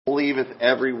believeth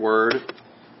every word,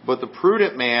 but the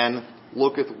prudent man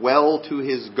looketh well to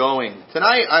his going.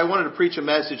 Tonight I wanted to preach a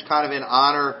message kind of in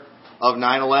honor of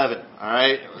 9/11. All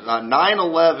right,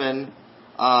 9/11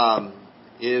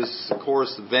 is, of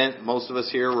course, the event most of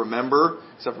us here remember,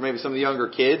 except for maybe some of the younger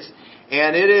kids.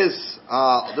 And it is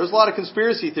there's a lot of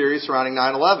conspiracy theories surrounding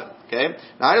 9/11. Okay,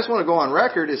 now I just want to go on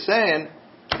record as saying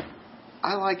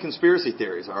I like conspiracy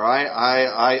theories, all right?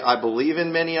 I believe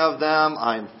in many of them.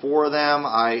 I'm for them.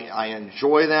 I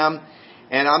enjoy them.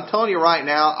 And I'm telling you right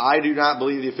now, I do not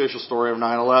believe the official story of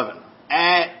 9/11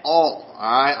 at all. All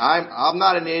right? I'm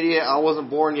not an idiot. I wasn't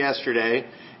born yesterday.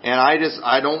 And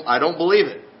I don't believe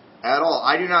it at all.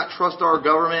 I do not trust our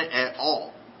government at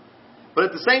all. But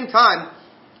at the same time,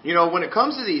 you know, when it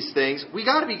comes to these things, we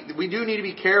do need to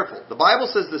be careful. The Bible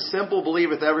says the simple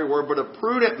believeth every word, but a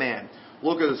prudent man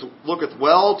looketh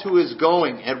well to his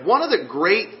going. And one of the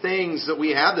great things that we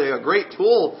have today, a great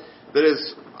tool that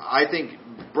has, I think,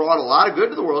 brought a lot of good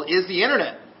to the world, is the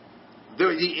Internet.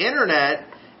 The Internet,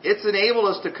 it's enabled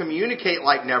us to communicate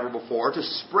like never before, to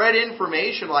spread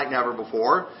information like never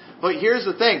before. But here's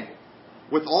the thing.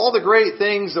 With all the great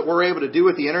things that we're able to do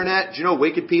with the Internet, do you know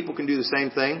wicked people can do the same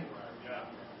thing?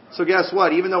 So guess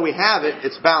what? Even though we have it,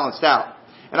 it's balanced out.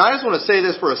 And I just want to say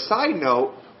this for a side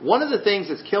note. One of the things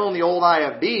that's killing the old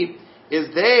IFB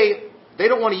is they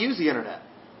don't want to use the Internet.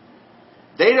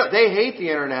 They hate the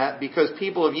Internet because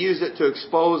people have used it to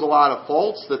expose a lot of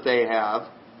faults that they have.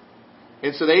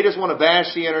 And so they just want to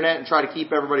bash the Internet and try to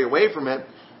keep everybody away from it.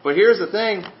 But here's the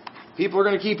thing. People are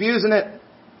going to keep using it.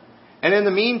 And in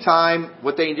the meantime,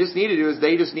 what they just need to do is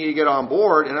they just need to get on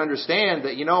board and understand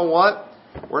that, you know what?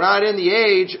 We're not in the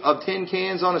age of tin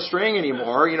cans on a string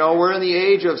anymore. You know, we're in the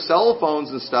age of cell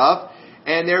phones and stuff.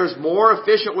 And there's more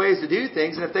efficient ways to do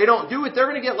things. And if they don't do it, they're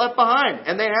going to get left behind.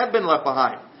 And they have been left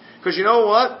behind. Because you know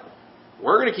what?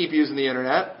 We're going to keep using the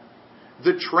Internet.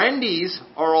 The trendies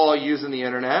are all using the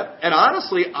Internet. And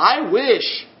honestly, I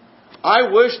wish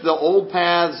the old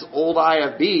paths, old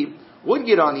IFB would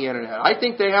get on the Internet. I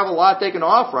think they have a lot they can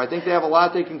offer. I think they have a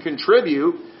lot they can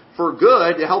contribute for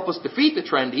good to help us defeat the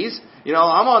trendies. You know,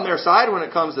 I'm on their side when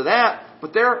it comes to that.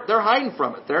 But they're hiding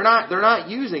from it. They're not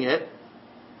using it.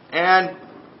 And,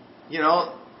 you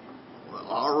know,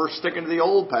 we're sticking to the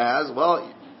old paths. Well,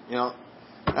 you know,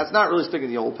 that's not really sticking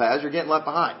to the old paths. You're getting left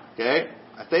behind, okay?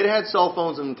 If they'd had cell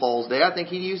phones in Paul's day, I think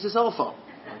he'd used a cell phone,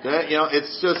 okay? You know,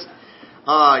 it's just,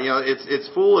 it's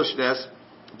foolishness.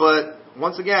 But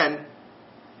once again,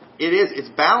 it's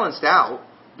balanced out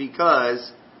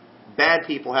because bad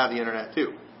people have the Internet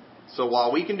too. So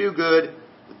while we can do good,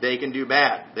 they can do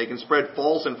bad. They can spread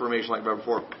false information like never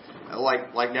before.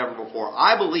 Like never before.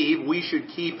 I believe we should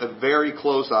keep a very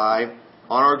close eye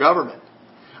on our government.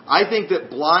 I think that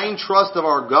blind trust of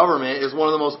our government is one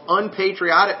of the most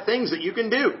unpatriotic things that you can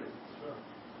do.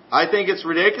 I think it's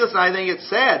ridiculous and I think it's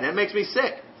sad and it makes me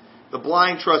sick. The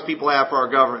blind trust people have for our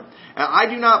government. And I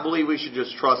do not believe we should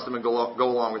just trust them and go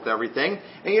along with everything.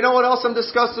 And you know what else I'm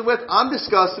disgusted with? I'm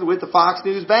disgusted with the Fox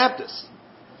News Baptists.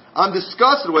 I'm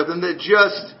disgusted with them that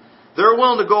they're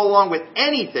willing to go along with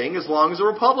anything as long as the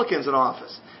Republican's in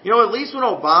office. You know, at least when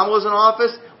Obama was in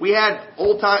office, we had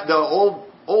the old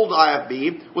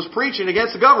IFB was preaching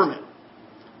against the government.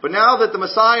 But now that the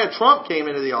Messiah Trump came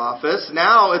into the office,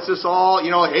 now it's just all,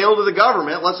 you know, hail to the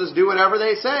government. Let's just do whatever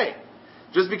they say.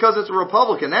 Just because it's a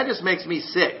Republican, that just makes me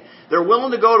sick. They're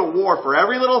willing to go to war for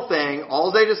every little thing.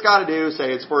 All they just got to do is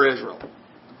say it's for Israel.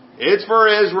 It's for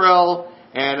Israel.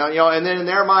 And, you know, and then in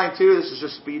their mind, too, this is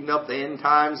just speeding up the end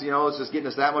times. You know, it's just getting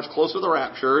us that much closer to the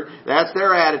rapture. That's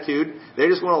their attitude. They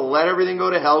just want to let everything go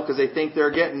to hell because they think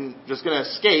they're just going to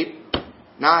escape,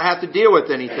 not have to deal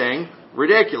with anything.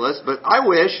 Ridiculous. But I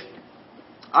wish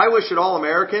that all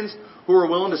Americans who are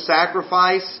willing to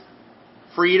sacrifice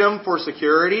freedom for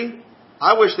security,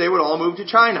 I wish they would all move to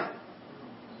China.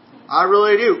 I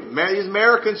really do. These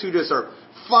Americans who just are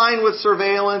fine with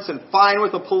surveillance and fine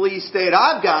with a police state.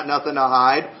 I've got nothing to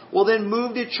hide. Well, then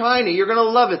move to China. You're going to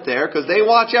love it there because they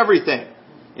watch everything.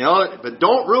 You know, but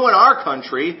don't ruin our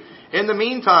country in the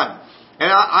meantime.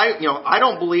 And I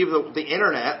don't believe that the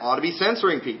Internet ought to be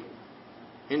censoring people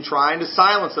in trying to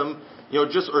silence them, you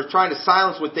know, or trying to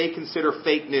silence what they consider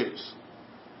fake news.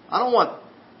 I don't want,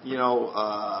 you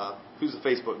know, who's the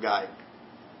Facebook guy?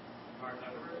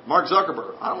 Mark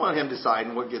Zuckerberg. I don't want him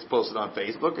deciding what gets posted on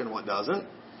Facebook and what doesn't.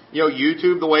 You know,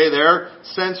 YouTube, the way they're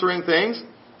censoring things.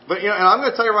 But, you know, and I'm going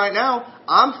to tell you right now,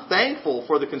 I'm thankful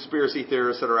for the conspiracy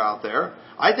theorists that are out there.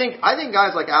 I think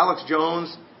guys like Alex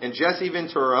Jones and Jesse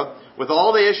Ventura, with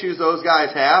all the issues those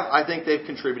guys have, I think they've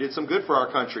contributed some good for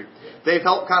our country. They've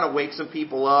helped kind of wake some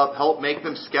people up, help make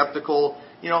them skeptical,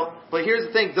 But here's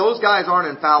the thing, those guys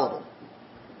aren't infallible.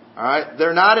 Alright?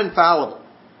 They're not infallible.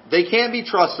 They can't be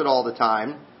trusted all the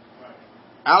time.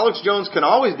 Alex Jones can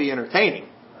always be entertaining.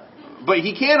 But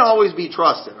he can't always be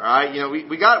trusted. Alright?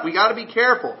 We got to be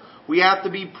careful. We have to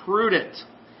be prudent.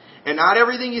 And not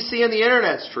everything you see on the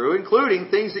internet's true, including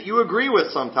things that you agree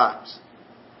with sometimes.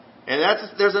 And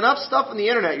there's enough stuff on the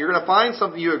internet, you're going to find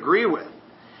something you agree with.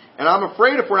 And I'm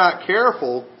afraid if we're not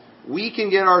careful, we can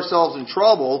get ourselves in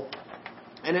trouble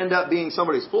and end up being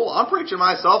somebody's fool. I'm preaching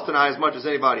myself tonight as much as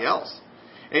anybody else.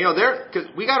 And because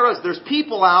we got to realize there's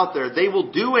people out there, they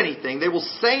will do anything, they will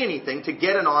say anything to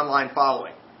get an online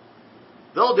following.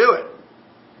 They'll do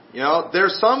it.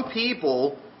 There's some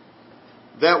people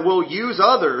that will use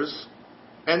others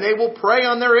and they will prey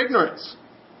on their ignorance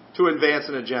to advance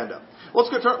an agenda. Let's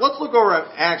look over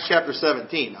at Acts chapter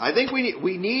 17. I think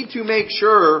we need to make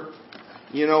sure,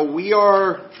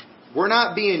 we're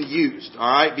not being used,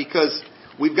 alright? Because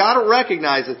we've got to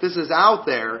recognize that this is out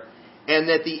there and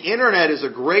that the internet is a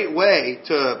great way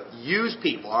to use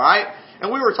people, alright?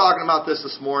 And we were talking about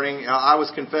this morning. I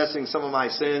was confessing some of my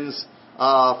sins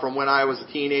from when I was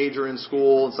a teenager in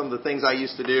school and some of the things I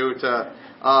used to do to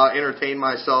entertain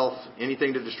myself,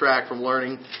 anything to distract from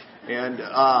learning. And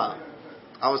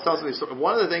I was telling somebody,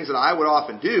 one of the things that I would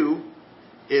often do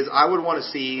is I would want to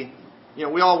see,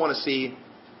 we all want to see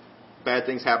bad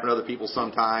things happen to other people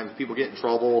sometimes, people get in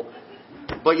trouble.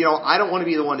 But, I don't want to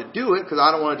be the one to do it because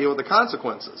I don't want to deal with the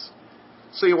consequences.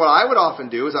 So what I would often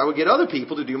do is I would get other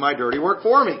people to do my dirty work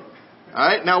for me.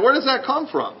 Alright, now where does that come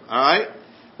from? Alright,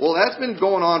 well that's been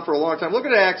going on for a long time. Look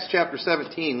at Acts chapter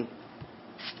 17,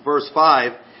 verse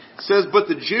 5. It says, "But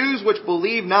the Jews which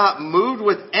believed not, moved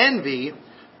with envy,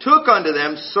 took unto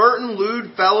them certain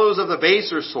lewd fellows of the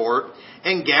baser sort,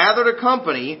 and gathered a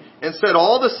company, and set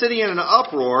all the city in an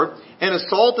uproar, and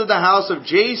assaulted the house of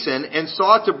Jason, and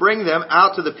sought to bring them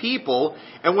out to the people.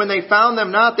 And when they found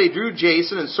them not, they drew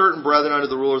Jason and certain brethren unto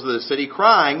the rulers of the city,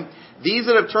 crying, These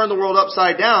that have turned the world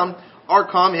upside down are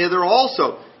come hither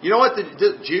also." You know what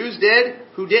the Jews did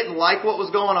who didn't like what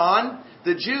was going on?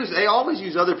 The Jews, they always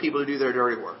use other people to do their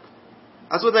dirty work.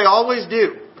 That's what they always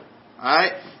do.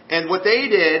 Alright? And what they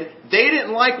did, they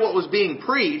didn't like what was being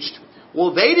preached.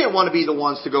 Well, they didn't want to be the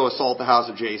ones to go assault the house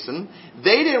of Jason.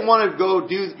 They didn't want to go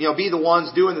be the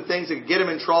ones doing the things that could get them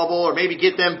in trouble or maybe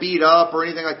get them beat up or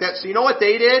anything like that. So you know what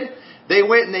they did? They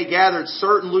went and they gathered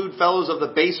certain lewd fellows of the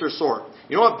baser sort.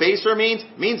 You know what baser means?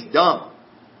 It means dumb.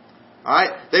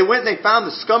 Alright? They went and they found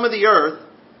the scum of the earth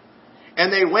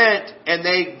and they went and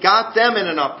they got them in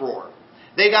an uproar.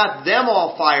 They got them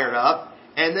all fired up.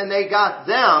 And then they got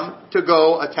them to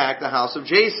go attack the house of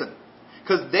Jason.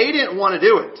 Because they didn't want to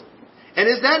do it. And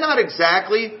is that not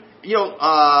exactly,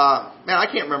 I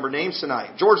can't remember names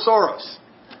tonight. George Soros.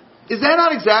 Is that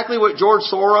not exactly what George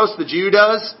Soros, the Jew,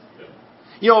 does?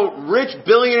 Rich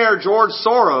billionaire George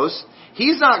Soros,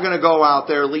 he's not going to go out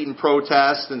there leading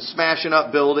protests and smashing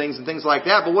up buildings and things like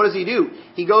that. But what does he do?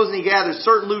 He goes and he gathers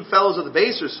certain lewd fellows of the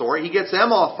baser sort. He gets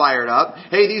them all fired up.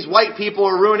 Hey, these white people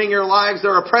are ruining your lives.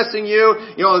 They're oppressing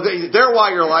you. They're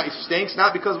why your life stinks.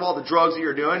 Not because of all the drugs that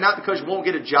you're doing. Not because you won't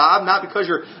get a job. Not because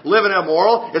you're living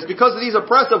immoral. It's because of these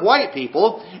oppressive white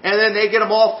people. And then they get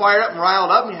them all fired up and riled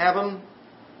up and you have them,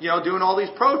 doing all these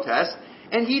protests.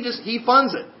 And he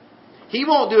funds it. He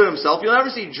won't do it himself. You'll never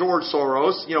see George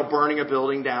Soros, burning a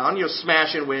building down,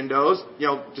 smashing windows,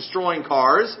 destroying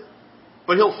cars.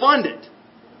 But he'll fund it.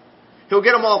 He'll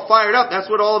get them all fired up. That's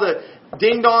what all the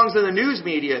ding-dongs in the news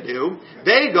media do.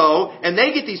 They go and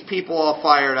they get these people all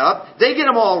fired up. They get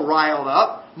them all riled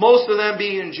up. Most of them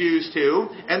being Jews too.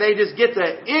 And they just get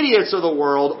the idiots of the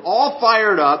world all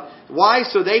fired up. Why?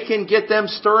 So they can get them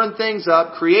stirring things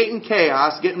up, creating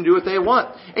chaos, getting them to do what they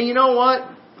want. And you know what?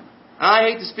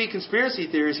 I hate to speak conspiracy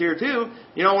theories here too,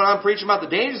 when I'm preaching about the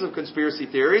dangers of conspiracy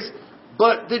theories,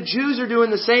 but the Jews are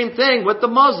doing the same thing with the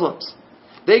Muslims.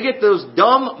 They get those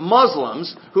dumb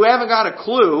Muslims who haven't got a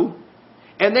clue,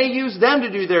 and they use them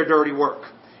to do their dirty work,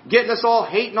 getting us all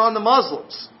hating on the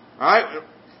Muslims. Alright?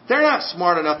 They're not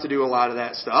smart enough to do a lot of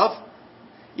that stuff.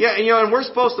 Yeah, and we're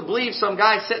supposed to believe some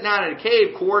guy sitting out in a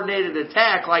cave coordinated an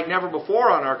attack like never before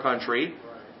on our country.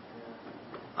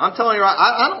 I'm telling you,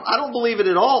 I don't believe it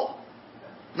at all.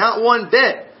 Not one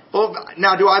bit.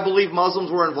 Now, do I believe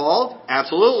Muslims were involved?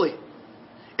 Absolutely.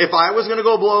 If I was going to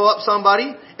go blow up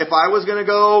somebody, if I was going to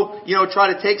go,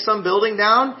 try to take some building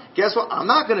down, guess what? I'm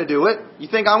not going to do it. You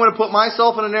think I'm going to put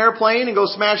myself in an airplane and go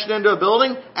smash it into a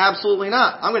building? Absolutely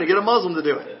not. I'm going to get a Muslim to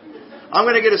do it. I'm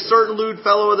going to get a certain lewd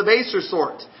fellow of the baser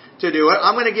sort to do it.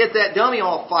 I'm going to get that dummy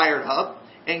all fired up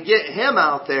and get him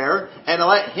out there and to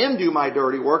let him do my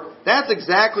dirty work, that's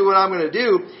exactly what I'm going to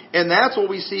do. And that's what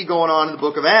we see going on in the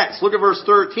book of Acts. Look at verse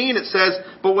 13. It says,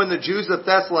 "But when the Jews of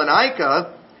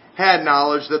Thessalonica had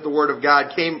knowledge that the word of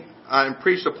God came and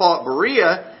preached to Paul at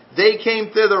Berea, they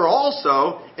came thither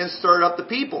also and stirred up the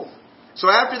people." So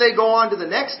after they go on to the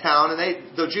next town and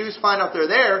the Jews find out they're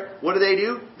there, what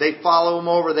do? They follow them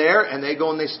over there and they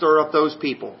go and they stir up those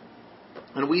people.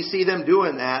 And we see them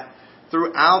doing that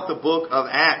throughout the book of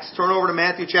Acts. Turn over to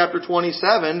Matthew chapter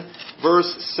 27,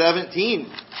 verse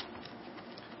 17.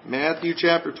 Matthew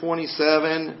chapter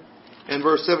 27 and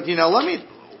verse 17. Now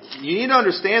you need to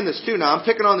understand this too. Now I'm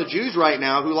picking on the Jews right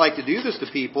now who like to do this to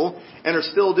people and are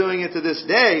still doing it to this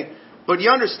day. But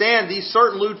you understand these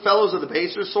certain lewd fellows of the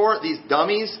baser sort, these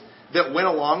dummies that went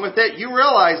along with it, you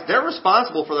realize they're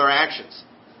responsible for their actions.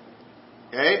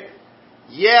 Okay?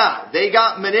 Yeah, they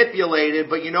got manipulated,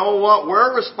 but you know what?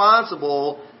 We're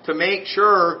responsible to make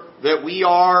sure that we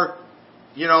are,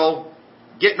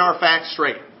 getting our facts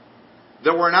straight.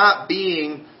 That we're not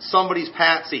being somebody's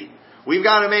patsy. We've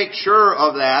got to make sure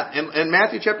of that. In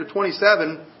Matthew chapter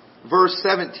 27, verse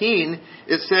 17,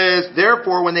 it says,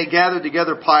 "Therefore, when they gathered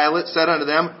together, Pilate said unto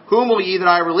them, Whom will ye that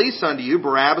I release unto you,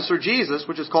 Barabbas or Jesus,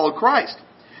 which is called Christ?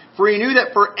 For he knew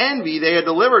that for envy they had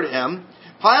delivered him."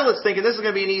 Pilate's thinking this is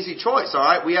going to be an easy choice. All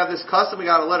right, we have this custom. We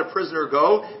got to let a prisoner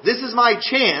go. This is my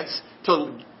chance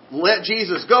to let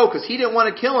Jesus go because he didn't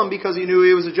want to kill him because he knew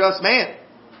he was a just man.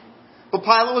 But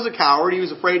Pilate was a coward. He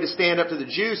was afraid to stand up to the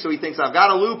Jews, so he thinks, I've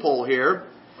got a loophole here.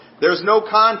 There's no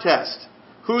contest.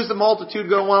 Who's the multitude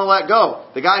going to want to let go?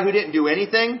 The guy who didn't do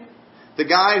anything? The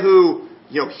guy who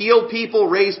healed people,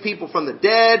 raised people from the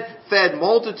dead, fed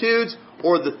multitudes?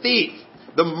 Or the thief?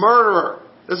 The murderer?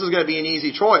 This is going to be an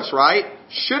easy choice, right?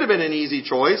 Should have been an easy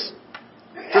choice.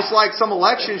 Just like some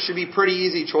elections should be pretty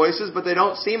easy choices, but they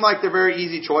don't seem like they're very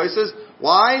easy choices.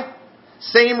 Why?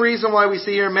 Same reason why we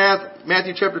see here in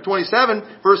Matthew chapter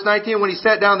 27, verse 19, when he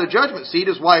sat down in the judgment seat,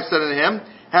 his wife said unto him,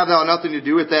 Have thou nothing to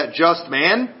do with that just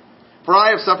man? For I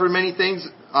have suffered many things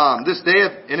this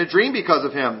day in a dream because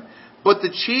of him. But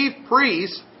the chief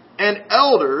priests and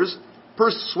elders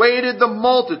persuaded the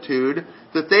multitude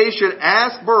that they should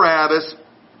ask Barabbas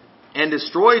and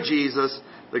destroy Jesus.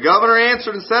 The governor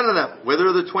answered and said unto them, Whither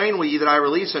of the twain will ye that I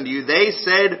release unto you? They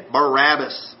said,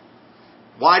 Barabbas.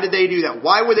 Why did they do that?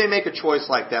 Why would they make a choice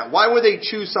like that? Why would they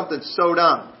choose something so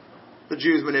dumb? The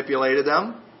Jews manipulated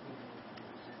them.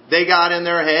 They got in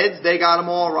their heads. They got them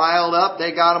all riled up.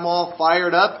 They got them all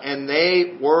fired up. And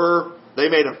they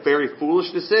made a very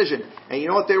foolish decision. And you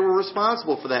know what? They were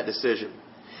responsible for that decision.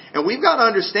 And we've got to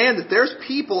understand that there's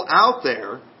people out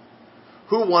there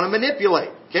who want to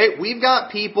manipulate. Okay? We've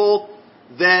got people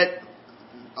that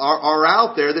are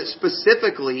out there that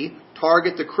specifically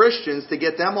target the Christians to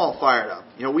get them all fired up.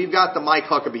 We've got the Mike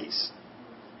Huckabees.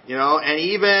 And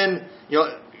even,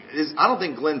 I don't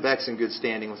think Glenn Beck's in good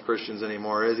standing with Christians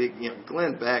anymore, is he?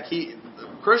 Glenn Beck,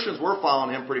 Christians were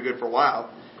following him pretty good for a while,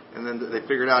 and then they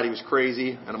figured out he was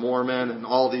crazy and a Mormon and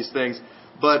all these things.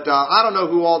 But I don't know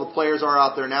who all the players are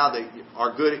out there now that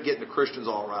are good at getting the Christians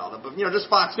all riled up. But just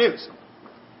Fox News.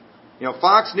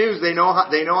 Fox News, they know how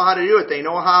to do it. They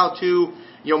know how to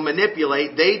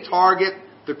manipulate. They target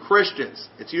the Christians.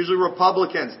 It's usually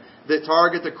Republicans that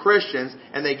target the Christians,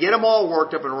 and they get them all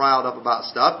worked up and riled up about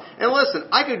stuff. And listen,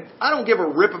 I don't give a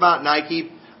rip about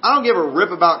Nike. I don't give a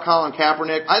rip about Colin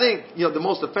Kaepernick. I think the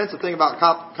most offensive thing about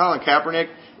Colin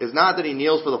Kaepernick is not that he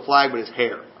kneels for the flag, but his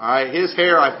hair. All right, his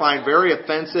hair I find very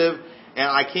offensive, and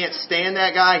I can't stand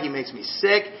that guy. He makes me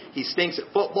sick. He stinks at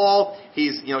football.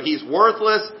 He's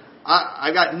worthless. I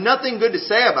got nothing good to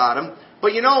say about him.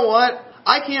 But you know what?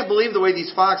 I can't believe the way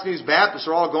these Fox News Baptists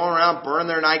are all going around burning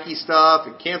their Nike stuff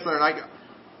and canceling their Nike.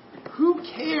 Who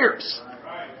cares?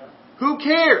 Who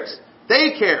cares?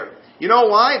 They care. You know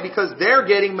why? Because they're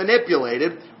getting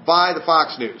manipulated by the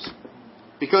Fox News.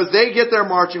 Because they get their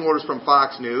marching orders from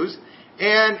Fox News.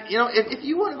 And, if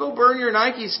you want to go burn your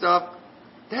Nike stuff,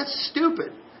 that's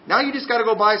stupid. Now you just got to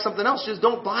go buy something else. Just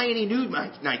don't buy any new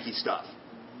Nike stuff.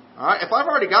 All right? If I've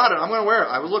already got it, I'm going to wear it.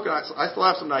 I was looking, I still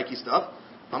have some Nike stuff.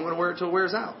 I'm going to wear it until it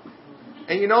wears out.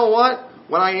 And you know what?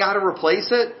 When I got to replace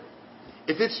it,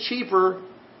 if it's cheaper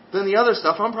than the other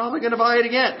stuff, I'm probably going to buy it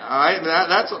again. All right?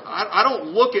 I don't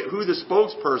look at who the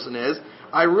spokesperson is.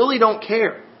 I really don't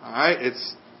care. All right?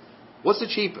 It's what's the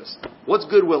cheapest? What's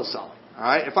Goodwill selling? All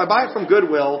right? If I buy it from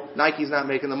Goodwill, Nike's not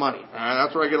making the money. All right?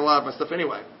 That's where I get a lot of my stuff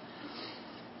anyway.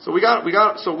 So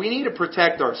we need to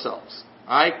protect ourselves.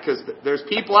 All right? Because there's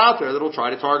people out there that will try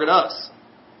to target us,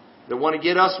 that want to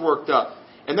get us worked up.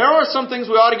 And there are some things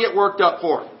we ought to get worked up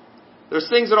for. There's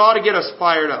things that ought to get us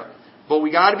fired up. But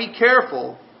we got to be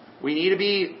careful we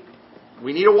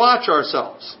need to watch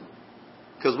ourselves.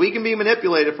 Because we can be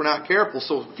manipulated if we're not careful.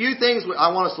 So a few things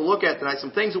I want us to look at tonight,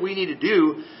 some things that we need to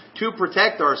do to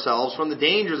protect ourselves from the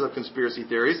dangers of conspiracy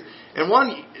theories. And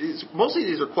mostly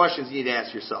these are questions you need to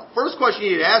ask yourself. First question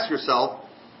you need to ask yourself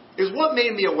is, what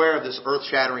made me aware of this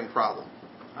earth-shattering problem?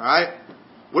 All right?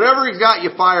 Whatever got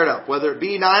you fired up, whether it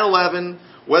be 9/11,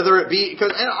 whether it be...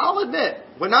 And I'll admit,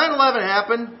 when 9/11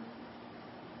 happened,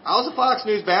 I was a Fox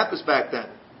News Baptist back then.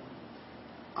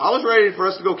 I was ready for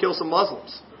us to go kill some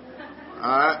Muslims.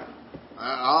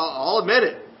 I'll admit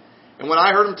it. And when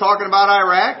I heard them talking about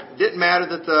Iraq, it didn't matter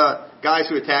that the guys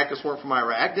who attacked us weren't from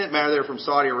Iraq. It didn't matter they were from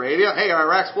Saudi Arabia. Hey,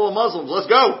 Iraq's full of Muslims. Let's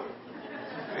go.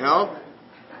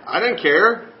 I didn't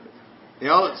care.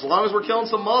 As long as we're killing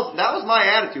some Muslims. That was my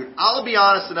attitude. I'll be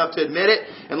honest enough to admit it.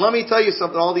 And let me tell you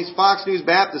something. All these Fox News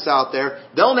Baptists out there,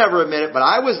 they'll never admit it, but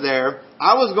I was there.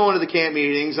 I was going to the camp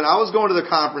meetings and I was going to the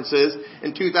conferences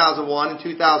in 2001 and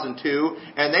 2002,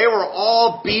 and they were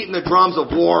all beating the drums of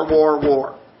war, war,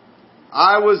 war.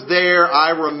 I was there. I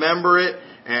remember it,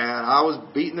 and I was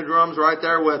beating the drums right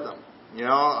there with them.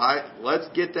 Let's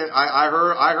get that. I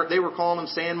heard they were calling them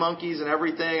sand monkeys and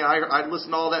everything. I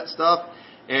listened to all that stuff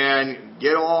and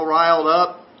get all riled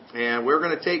up, and we're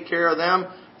going to take care of them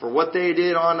for what they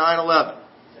did on 9/11,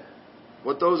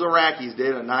 what those Iraqis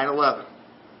did on 9/11.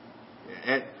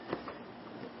 And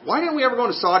why didn't we ever go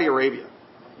to Saudi Arabia?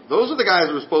 Those are the guys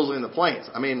who were supposedly in the planes.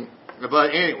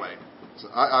 But anyway, so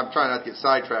I'm trying not to get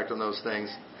sidetracked on those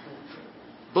things.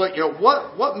 But,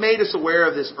 what made us aware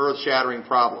of this earth-shattering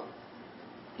problem?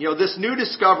 This new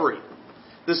discovery,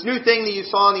 this new thing that you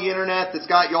saw on the internet that's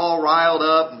got you all riled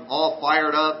up and all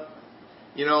fired up.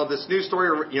 This new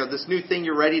story, this new thing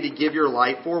you're ready to give your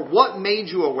life for. What made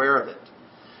you aware of it?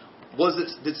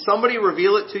 Did somebody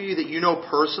reveal it to you that you know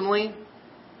personally?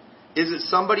 Is it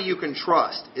somebody you can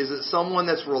trust? Is it someone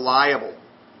that's reliable?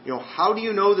 How do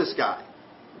you know this guy?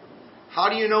 How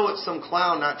do you know it's some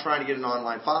clown not trying to get an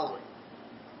online following?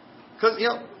 Because,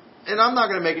 and I'm not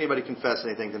going to make anybody confess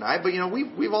anything tonight, but,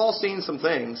 we've all seen some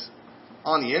things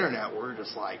on the internet where we're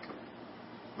just like,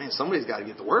 man, somebody's got to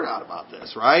get the word out about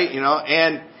this, right?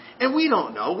 And we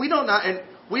don't know. We don't know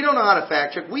how to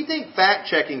fact check. We think fact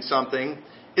checking something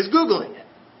is Googling it.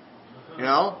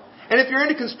 And if you're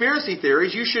into conspiracy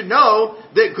theories, you should know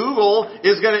that Google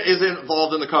is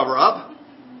involved in the cover-up.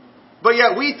 But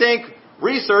yet we think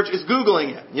research is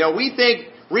Googling it. We think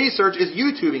research is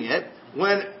YouTubing it,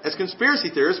 when as conspiracy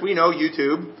theorists, we know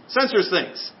YouTube censors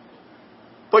things.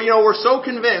 But we're so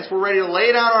convinced, we're ready to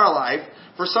lay down our life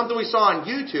for something we saw on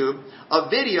YouTube, a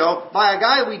video by a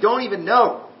guy we don't even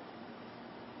know.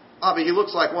 But he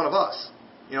looks like one of us.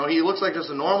 He looks like just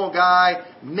a normal guy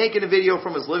making a video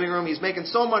from his living room. He's making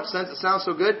so much sense. It sounds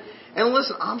so good. And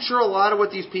listen, I'm sure a lot of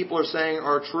what these people are saying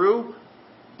are true,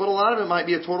 but a lot of it might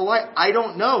be a total lie. I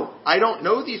don't know. I don't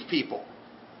know these people.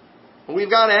 And we've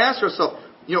got to ask ourselves,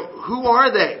 who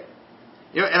are they?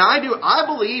 And I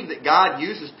believe that God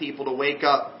uses people to wake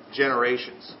up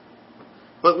generations.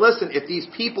 But listen, if these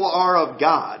people are of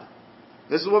God,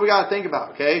 this is what we got to think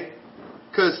about, okay?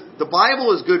 Because the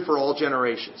Bible is good for all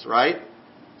generations, right?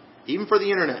 Even for the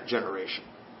internet generation.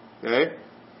 Okay?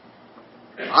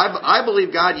 I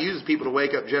believe God uses people to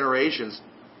wake up generations.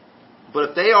 But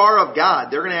if they are of God,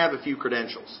 they're going to have a few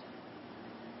credentials.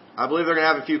 I believe they're going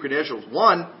to have a few credentials.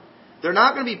 One, they're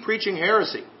not going to be preaching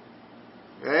heresy.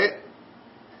 Okay?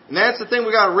 And that's the thing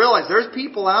we got to realize. There's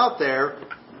people out there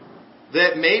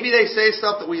that maybe they say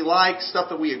stuff that we like, stuff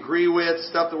that we agree with,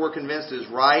 stuff that we're convinced is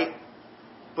right.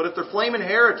 But if they're flaming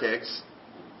heretics,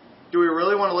 do we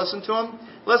really want to listen to them?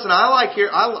 Listen,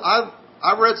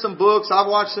 I've read some books, I've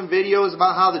watched some videos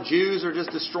about how the Jews are just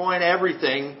destroying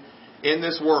everything in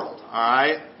this world. All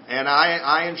right? And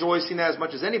I enjoy seeing that as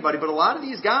much as anybody. But a lot of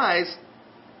these guys,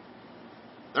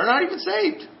 they're not even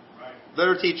saved that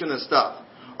are teaching this stuff.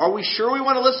 Are we sure we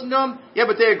want to listen to them? Yeah,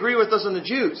 but they agree with us on the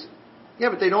Jews. Yeah,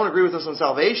 but they don't agree with us on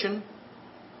salvation.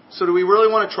 So do we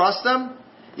really want to trust them?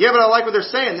 Yeah, but I like what they're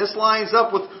saying. This lines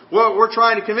up with what we're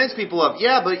trying to convince people of.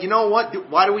 Yeah, but you know what?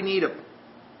 Why do we need them?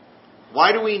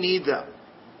 Why do we need them?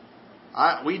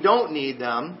 We don't need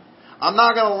them. I'm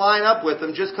not going to line up with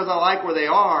them just because I like where they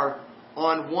are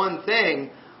on one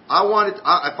thing.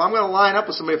 If I'm going to line up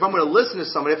with somebody, if I'm going to listen to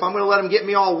somebody, if I'm going to let them get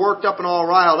me all worked up and all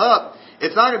riled up,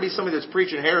 it's not going to be somebody that's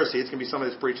preaching heresy. It's going to be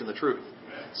somebody that's preaching the truth.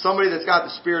 Somebody that's got the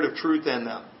spirit of truth in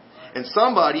them. And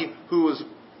somebody who is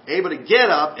able to get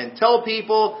up and tell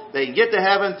people they can get to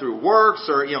heaven through works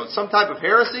or some type of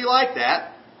heresy like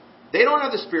that. They don't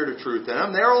have the spirit of truth in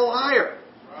them. They're a liar.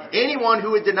 Right. Anyone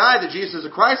who would deny that Jesus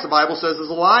is Christ, the Bible says, is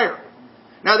a liar.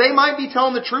 Now, they might be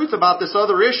telling the truth about this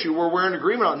other issue where we're in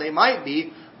agreement on. They might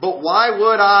be, But why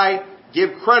would I give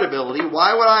credibility?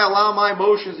 Why would I allow my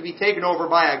emotions to be taken over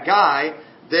by a guy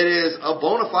that is a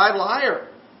bona fide liar?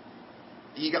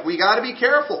 We got to be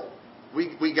careful.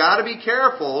 We got to be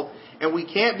careful, and we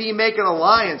can't be making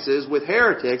alliances with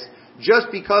heretics just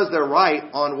because they're right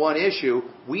on one issue.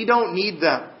 We don't need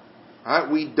them. All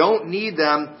right? We don't need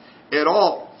them at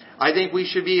all. I think we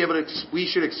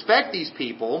should expect these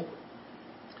people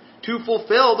to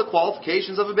fulfill the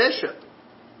qualifications of a bishop.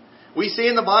 We see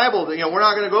in the Bible that, we're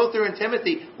not going to go through in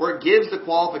Timothy where it gives the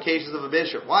qualifications of a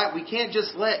bishop. Why? We can't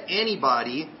just let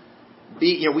anybody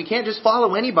we can't just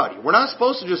follow anybody. We're not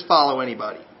supposed to just follow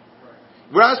anybody.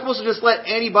 We're not supposed to just let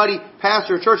anybody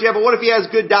pastor a church. Yeah, but what if he has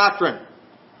good doctrine?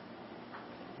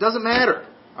 Doesn't matter.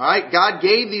 All right? God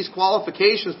gave these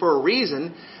qualifications for a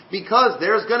reason, because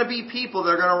there's going to be people that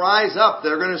are going to rise up.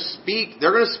 They're going to speak.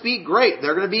 They're going to speak great.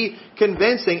 They're going to be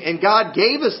convincing. And God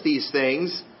gave us these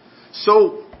things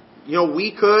so,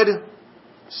 we could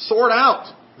sort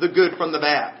out the good from the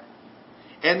bad.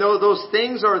 And though those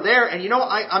things are there, and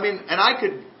I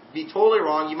could be totally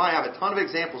wrong. You might have a ton of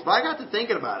examples, but I got to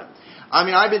thinking about it.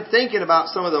 I've been thinking about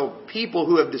some of the people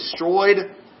who have destroyed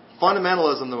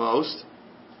fundamentalism the most,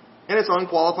 and it's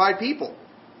unqualified people.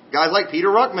 Guys like Peter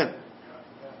Ruckman.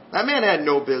 That man had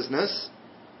no business,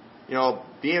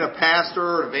 being a pastor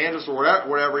or evangelist or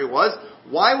whatever he was.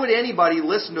 Why would anybody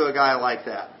listen to a guy like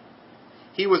that?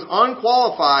 He was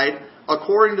unqualified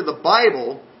according to the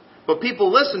Bible, but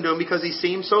people listened to him because he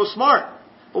seemed so smart.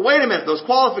 But wait a minute, those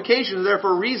qualifications are there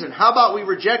for a reason. How about we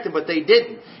reject him? But they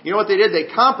didn't. You know what they did?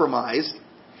 They compromised.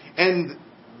 And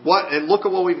look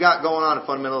at what we've got going on in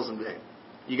fundamentalism today.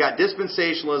 You got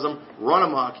dispensationalism run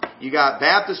amok. You got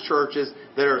Baptist churches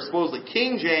that are supposedly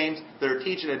King James, that are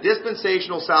teaching a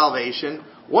dispensational salvation.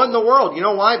 What in the world? You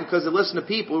know why? Because they listen to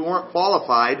people who weren't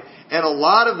qualified. And a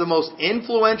lot of the most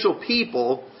influential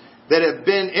people that have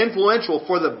been influential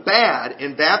for the bad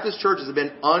in Baptist churches have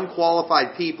been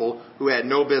unqualified people who had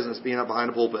no business being up behind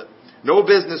a pulpit. No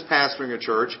business pastoring a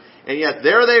church. And yet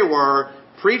there they were,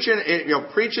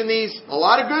 preaching these, a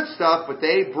lot of good stuff, but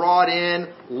they brought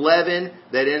in leaven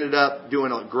that ended up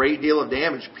doing a great deal of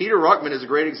damage. Peter Ruckman is a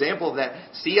great example of that.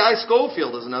 C.I.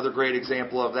 Scofield is another great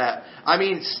example of that.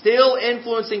 Still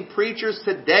influencing preachers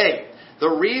today. The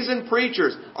reason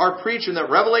preachers are preaching that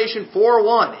Revelation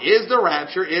 4:1 is the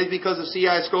rapture is because of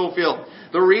C.I. Scofield.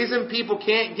 The reason people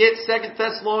can't get 2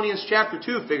 Thessalonians chapter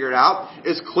 2 figured out,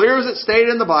 as clear as it's stated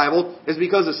in the Bible, is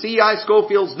because of C.I.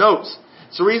 Scofield's notes.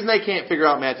 It's the reason they can't figure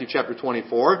out Matthew chapter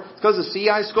 24. It's because of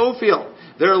C.I. Scofield.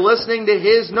 They're listening to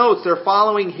his notes. They're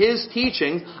following his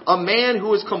teachings. A man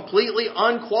who is completely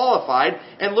unqualified.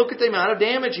 And look at the amount of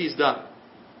damage he's done.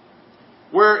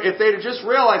 Where if they'd have just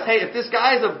realized, hey, if this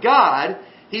guy's of God,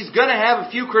 he's going to have a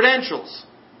few credentials.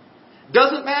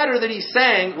 Doesn't matter that he's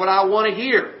saying what I want to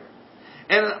hear.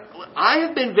 And I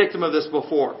have been victim of this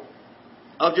before.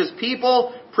 Of just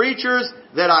people, preachers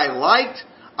that I liked.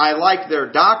 I liked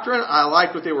their doctrine. I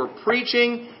liked what they were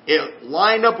preaching. It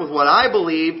lined up with what I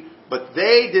believed. But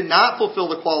they did not fulfill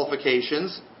the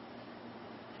qualifications.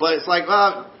 But it's like,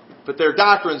 well, but their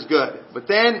doctrine's good. But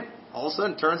then, all of a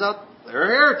sudden, it turns out they're a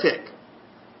heretic.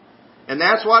 And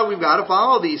that's why we've got to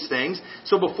follow these things.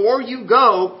 So before you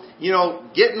go,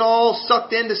 getting all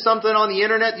sucked into something on the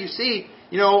internet you see,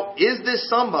 is this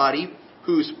somebody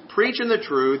who's preaching the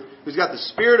truth, who's got the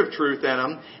spirit of truth in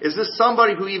him? Is this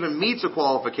somebody who even meets the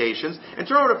qualifications? And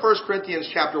turn over to 1 Corinthians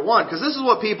chapter 1, because this is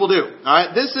what people do. All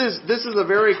right, this is a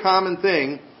very common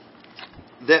thing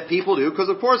that people do, because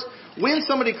of course, when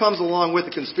somebody comes along with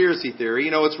a conspiracy theory,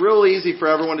 it's real easy for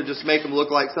everyone to just make them look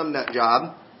like some nut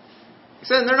job. He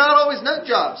said, they're not always nut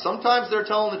jobs. Sometimes they're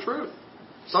telling the truth.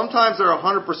 Sometimes they're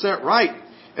 100% right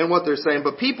in what they're saying.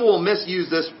 But people will misuse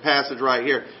this passage right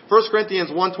here. 1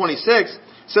 Corinthians 1:26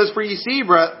 says, For ye see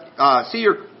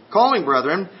your calling,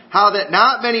 brethren, how that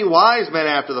not many wise men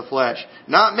after the flesh,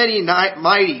 not many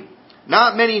mighty,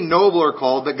 not many noble are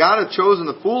called, but God hath chosen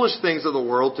the foolish things of the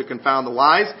world to confound the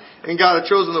wise, and God hath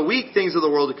chosen the weak things of the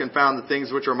world to confound the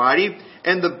things which are mighty,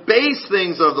 and the base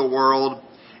things of the world,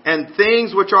 and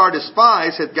things which are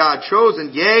despised hath God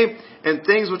chosen, yea, and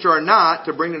things which are not,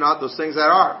 to bring to naught those things that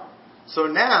are. So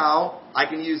now, I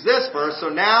can use this verse. So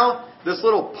now, this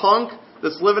little punk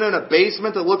that's living in a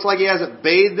basement that looks like he hasn't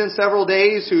bathed in several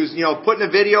days, who's, putting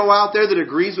a video out there that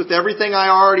agrees with everything I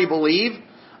already believe,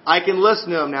 I can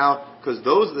listen to him now, because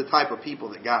those are the type of people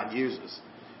that God uses.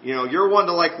 You're one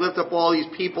to lift up all these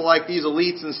people like these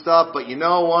elites and stuff, but you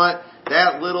know what?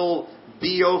 That little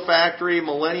B.O. Factory,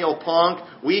 millennial punk,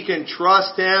 we can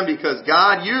trust him because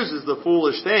God uses the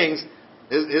foolish things.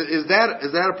 Is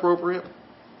that appropriate?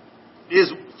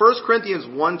 Is 1 Corinthians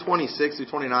 1:26 through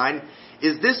 29,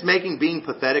 is this making being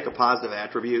pathetic a positive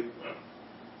attribute?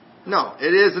 No,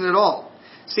 it isn't at all.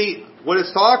 See, what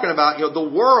it's talking about, the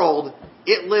world,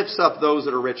 it lifts up those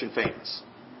that are rich and famous.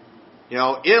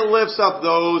 It lifts up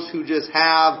those who just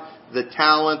have the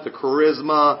talent, the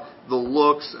charisma, the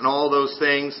looks, and all those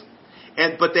things.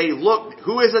 But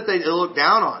who is it they look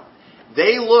down on?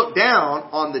 They look down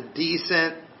on the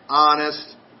decent,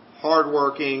 honest,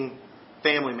 hardworking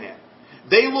family man.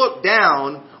 They look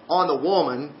down on the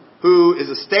woman who is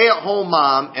a stay-at-home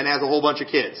mom and has a whole bunch of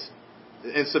kids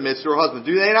and submits to her husband.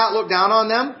 Do they not look down on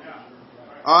them?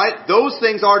 Alright? Those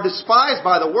things are despised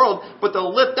by the world, but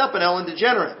they'll lift up an Ellen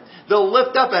DeGeneres. They'll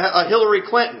lift up a Hillary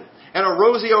Clinton and a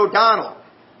Rosie O'Donnell.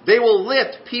 They will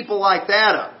lift people like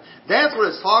that up. That's what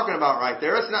it's talking about right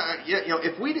there. It's not,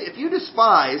 if you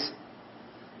despise,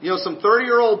 some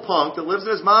 30-year-old punk that lives in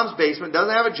his mom's basement,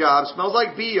 doesn't have a job, smells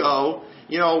like BO,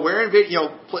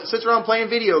 sits around playing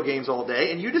video games all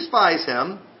day, and you despise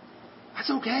him, that's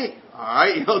okay. All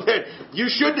right, you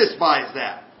should despise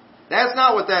that. That's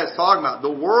not what that's talking about.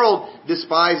 The world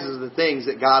despises the things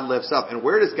that God lifts up. And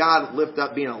where does God lift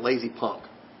up being a lazy punk?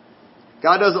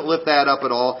 God doesn't lift that up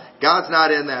at all. God's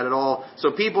not in that at all.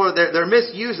 So people, they're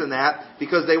misusing that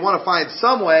because they want to find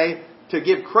some way to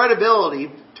give credibility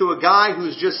to a guy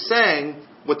who's just saying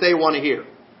what they want to hear.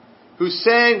 Who's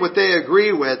saying what they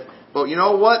agree with. But you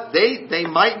know what? They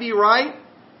might be right.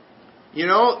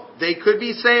 They could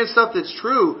be saying stuff that's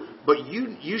true. But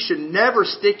you should never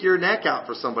stick your neck out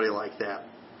for somebody like that.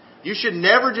 You should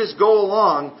never just go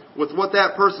along with what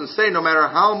that person's saying, no matter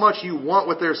how much you want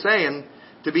what they're saying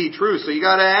to be true. So you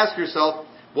got to ask yourself,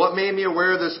 what made me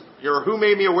aware of this, or who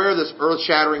made me aware of this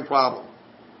earth-shattering problem?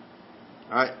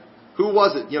 All right, who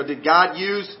was it? Did God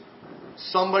use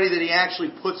somebody that He actually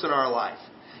puts in our life?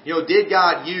 Did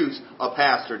God use a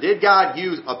pastor? Did God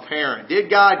use a parent? Did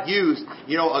God use,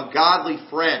 a godly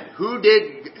friend? Who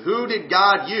did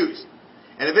God use?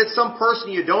 And if it's some person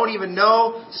you don't even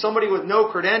know, somebody with no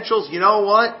credentials, you know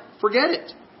what? Forget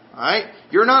it. Alright?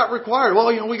 You're not required. Well,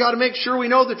 we got to make sure we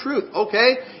know the truth.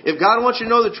 Okay? If God wants you to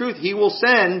know the truth, He will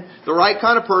send the right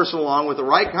kind of person along with the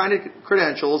right kind of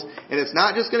credentials. And it's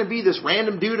not just going to be this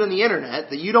random dude on the internet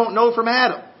that you don't know from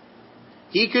Adam.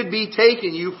 He could be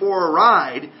taking you for a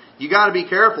ride. You got to be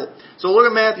careful. So look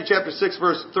at Matthew chapter 6,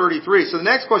 verse 33. So the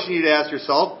next question you need to ask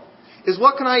yourself is,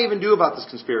 what can I even do about this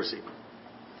conspiracy?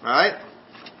 All right?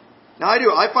 Now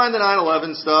I find the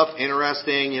 9/11 stuff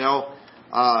interesting.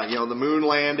 The moon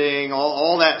landing,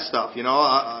 all that stuff. When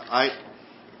I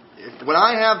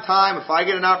have time, if I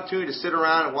get an opportunity to sit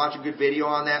around and watch a good video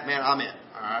on that, man, I'm in.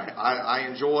 All right? I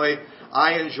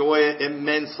enjoy it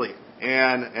immensely.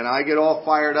 And I get all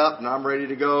fired up and I'm ready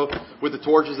to go with the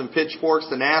torches and pitchforks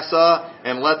to NASA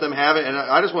and let them have it. And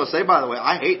I just want to say, by the way,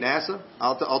 I hate NASA.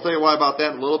 I'll tell you why about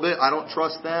that in a little bit. I don't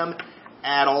trust them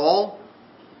at all.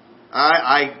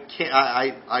 I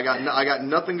got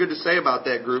nothing good to say about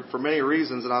that group for many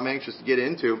reasons that I'm anxious to get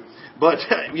into. But,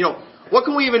 what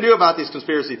can we even do about these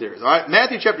conspiracy theories? All right,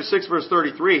 Matthew chapter 6, verse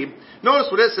 33.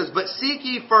 Notice what it says, "But seek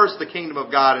ye first the kingdom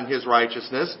of God and His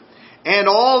righteousness, and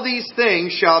all these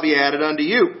things shall be added unto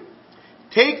you.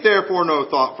 Take therefore no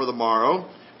thought for the morrow,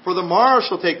 for the morrow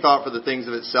shall take thought for the things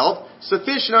of itself.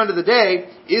 Sufficient unto the day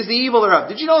is the evil thereof."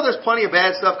 Did you know there's plenty of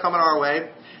bad stuff coming our way?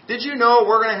 Did you know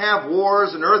we're going to have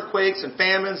wars and earthquakes and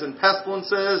famines and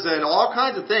pestilences and all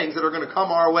kinds of things that are going to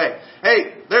come our way?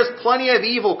 Hey, there's plenty of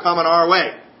evil coming our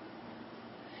way.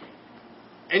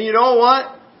 And you know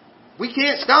what? We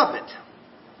can't stop it.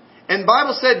 And the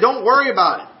Bible said, don't worry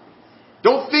about it.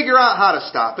 Don't figure out how to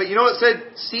stop it. You know, it said,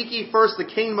 seek ye first the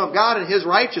kingdom of God and His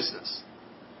righteousness.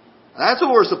 That's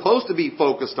what we're supposed to be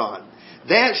focused on.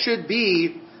 That should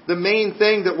be the main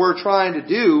thing that we're trying to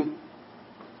do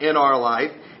in our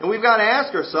life. And we've got to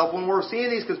ask ourselves, when we're seeing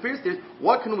these conspiracy theories,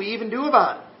 what can we even do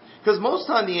about it? Because most of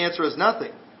the time the answer is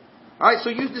nothing. Alright,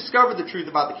 so you've discovered the truth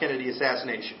about the Kennedy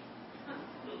assassination.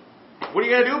 What are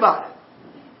you going to do about it?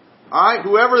 Alright,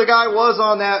 whoever the guy was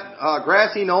on that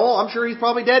grassy knoll, I'm sure he's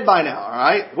probably dead by now.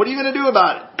 Alright, what are you going to do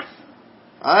about it?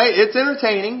 Alright, it's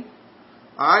entertaining.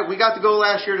 Alright, we got to go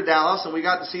last year to Dallas and we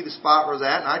got to see the spot where it was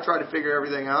at, and I tried to figure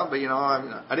everything out, but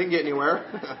I didn't get anywhere.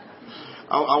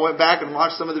 I went back and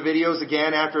watched some of the videos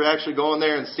again after actually going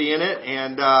there and seeing it,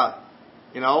 and I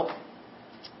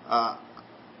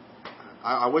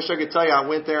wish I could tell you I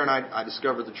went there and I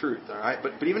discovered the truth. All right,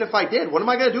 but even if I did, what am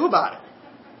I going to do about it?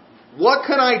 What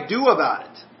can I do about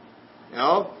it?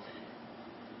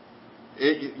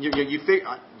 You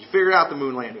figured out the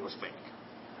moon landing was fake,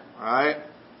 all right,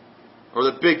 or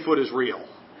that Bigfoot is real,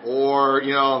 or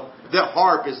the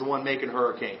HAARP is the one making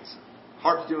hurricanes.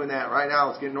 Harp's doing that right now.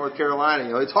 Let's get in North Carolina.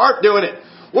 It's Harp doing it.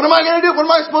 What am I going to do? What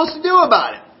am I supposed to do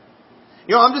about it?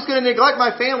 I'm just going to neglect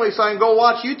my family so I can go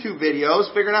watch YouTube videos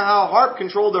figuring out how Harp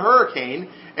controlled the hurricane.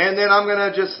 And then I'm going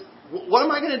to just, what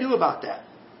am I going to do about that?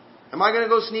 Am I going to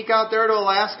go sneak out there to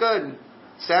Alaska and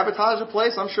sabotage the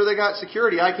place? I'm sure they got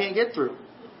security I can't get through.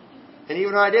 And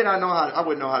even if I did, I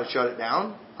wouldn't know how to shut it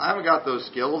down. I haven't got those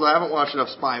skills. I haven't watched enough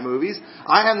spy movies.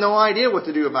 I have no idea what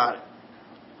to do about it.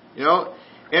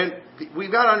 And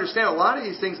we've got to understand a lot of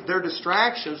these things, they're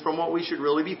distractions from what we should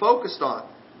really be focused on.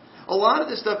 A lot of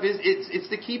this stuff it's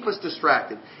to keep us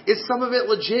distracted. Is some of it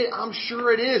legit? I'm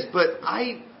sure it is. But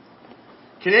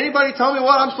can anybody tell me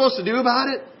what I'm supposed to do about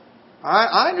it?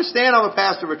 I understand I'm a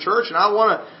pastor of a church and I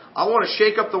want to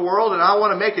shake up the world and I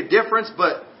want to make a difference.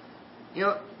 But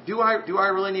do I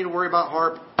really need to worry about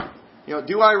Harp?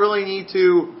 Do I really need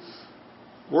to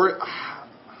worry?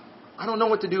 I don't know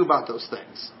what to do about those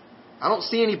things. I don't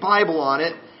see any Bible on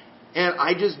it, and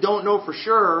I just don't know for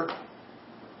sure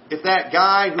if that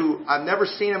guy who I've never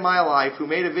seen in my life, who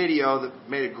made a video that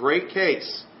made a great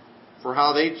case for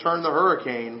how they turned the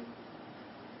hurricane,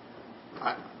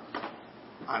 I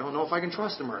don't know if I can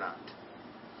trust him or not.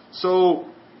 So,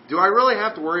 do I really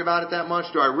have to worry about it that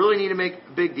much? Do I really need to make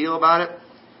a big deal about it?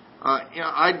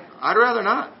 I'd rather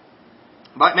not.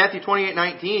 But Matthew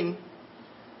 28:19,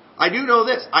 I do know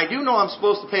this. I do know I'm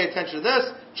supposed to pay attention to this.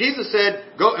 Jesus said,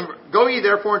 Go ye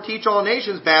therefore and teach all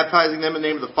nations, baptizing them in the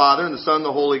name of the Father and the Son and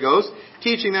the Holy Ghost,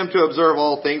 teaching them to observe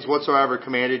all things whatsoever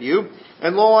commanded you.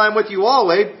 And lo, I am with you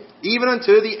always, even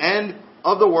unto the end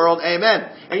of the world.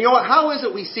 Amen. And you know what? How is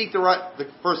it we seek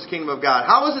the first kingdom of God?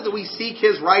 How is it that we seek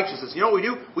His righteousness? You know what we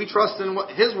do? We trust in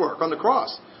His work on the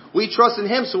cross. We trust in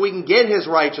Him so we can get His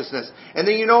righteousness. And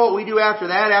then you know what we do after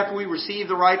that? After we receive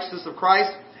the righteousness of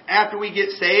Christ, after we get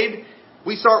saved,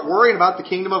 we start worrying about the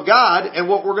kingdom of God and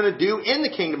what we're going to do in the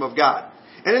kingdom of God.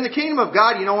 And in the kingdom of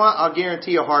God, you know what? I'll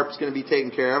guarantee a Harp's going to be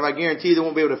taken care of. I guarantee they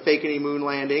won't be able to fake any moon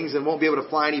landings and won't be able to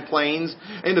fly any planes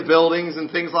into buildings and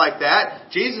things like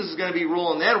that. Jesus is going to be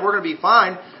ruling then. We're going to be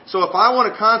fine. So if I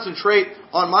want to concentrate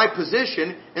on my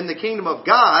position in the kingdom of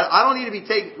God, I don't need to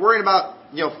be worrying about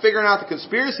figuring out the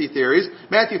conspiracy theories.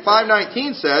 Matthew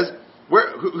 5:19 says,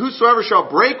 Whosoever shall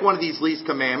break one of these least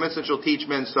commandments and shall teach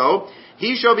men so,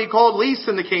 he shall be called least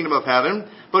in the kingdom of heaven.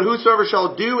 But whosoever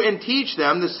shall do and teach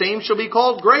them, the same shall be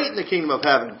called great in the kingdom of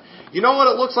heaven. You know what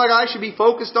it looks like I should be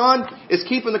focused on? Is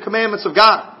keeping the commandments of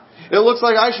God. It looks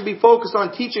like I should be focused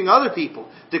on teaching other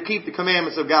people to keep the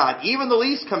commandments of God, even the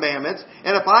least commandments.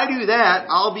 And if I do that,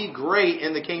 I'll be great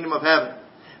in the kingdom of heaven.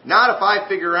 Not if I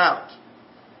figure out,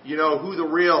 who the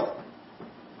real,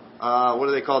 what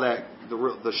do they call that?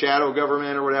 The shadow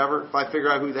government or whatever. If I figure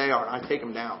out who they are, I take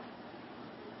them down.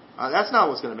 That's not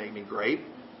what's going to make me great.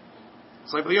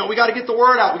 It's like, we got to get the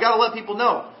word out. We got to let people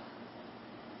know.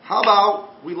 How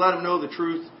about we let them know the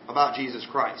truth about Jesus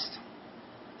Christ?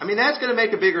 I mean, that's going to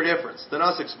make a bigger difference than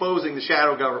us exposing the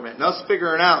shadow government and us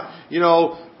figuring out,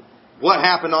 what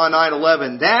happened on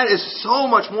 9/11. That is so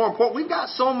much more important. We've got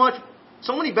so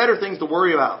many better things to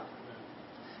worry about.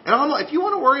 And if you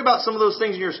want to worry about some of those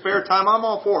things in your spare time, I'm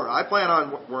all for it. I plan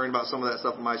on worrying about some of that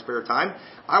stuff in my spare time.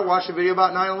 I watched a video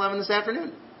about 9/11 this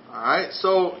afternoon. All right,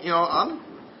 so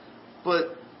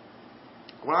but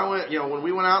when I went, when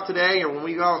we went out today or when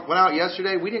we went out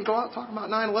yesterday, we didn't go out talking about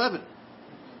 9/11.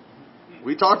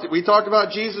 We talked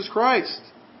about Jesus Christ.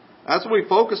 That's what we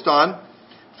focused on.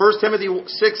 1 Timothy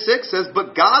 6:6 says,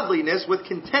 "But godliness with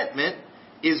contentment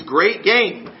is great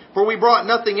gain. For we brought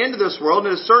nothing into this world,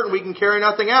 and it is certain we can carry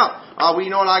nothing out." You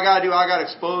know what I got to do? I got to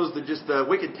expose the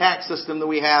wicked tax system that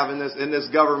we have in this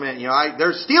government.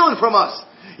 They're stealing from us.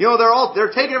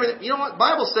 They're taking everything. You know what? The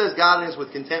Bible says godliness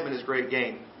with contentment is great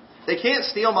gain. They can't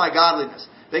steal my godliness.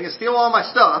 They can steal all my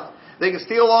stuff. They can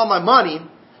steal all my money.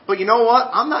 But you know what?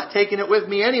 I'm not taking it with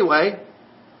me anyway.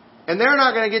 And they're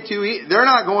not going to they're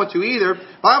not going to either.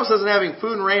 The Bible says, "In having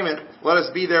food and raiment, let us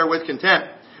be there with content.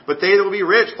 But they that will be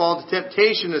rich fall into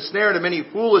temptation and snare into many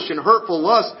foolish and hurtful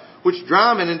lusts, which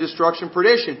drown men in destruction and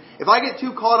perdition." If I get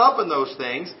too caught up in those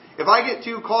things, if I get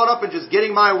too caught up in just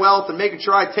getting my wealth and making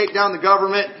sure I take down the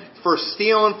government for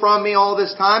stealing from me all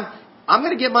this time, I'm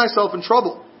going to get myself in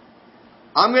trouble.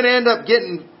 I'm going to end up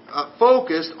getting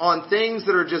focused on things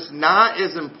that are just not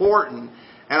as important.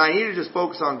 And I need to just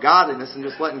focus on godliness and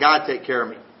just letting God take care of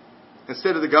me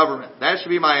instead of the government. That should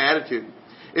be my attitude.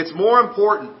 It's more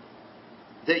important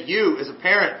that you, as a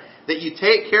parent, that you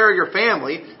take care of your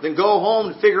family than go home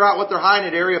and figure out what they're hiding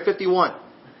at Area 51.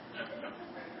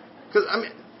 Because,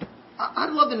 I'd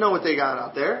love to know what they got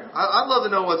out there. I'd love to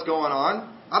know what's going on.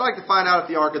 I'd like to find out if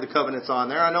the Ark of the Covenant's on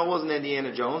there. I know it wasn't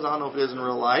Indiana Jones. I don't know if it is in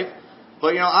real life.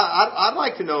 But, I'd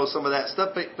like to know some of that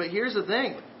stuff. But here's the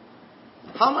thing.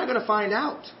 How am I going to find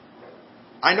out?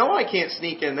 I know I can't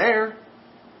sneak in there.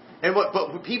 And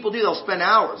what people do, they'll spend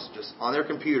hours just on their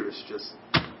computers, just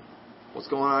what's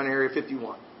going on in Area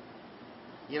 51.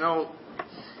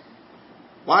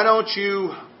 Why don't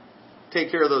you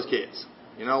take care of those kids?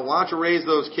 Why don't you raise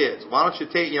those kids? Why don't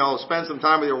you spend some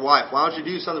time with your wife? Why don't you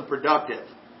do something productive?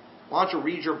 Why don't you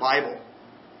read your Bible?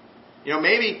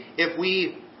 Maybe if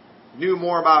we knew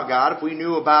more about God, if we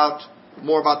knew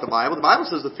more about the Bible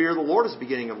says the fear of the Lord is the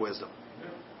beginning of wisdom.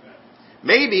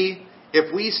 Maybe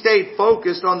if we stayed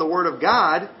focused on the Word of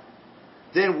God,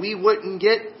 then we wouldn't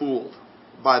get fooled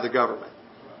by the government.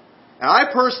 And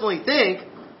I personally think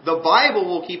the Bible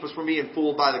will keep us from being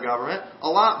fooled by the government a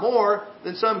lot more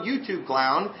than some YouTube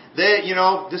clown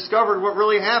that, discovered what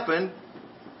really happened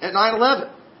at 9/11.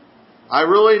 I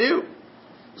really do.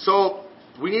 So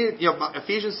we need,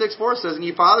 Ephesians 6:4 says, "And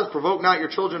ye fathers, provoke not your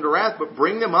children to wrath, but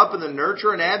bring them up in the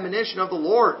nurture and admonition of the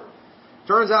Lord."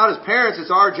 Turns out as parents,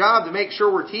 it's our job to make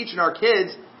sure we're teaching our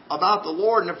kids about the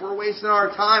Lord. And if we're wasting our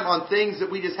time on things that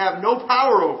we just have no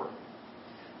power over,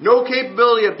 no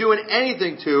capability of doing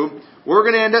anything to, we're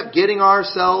going to end up getting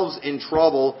ourselves in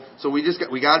trouble. So we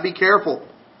got to be careful.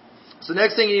 So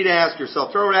next thing you need to ask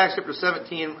yourself, turn over to Acts chapter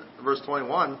 17, verse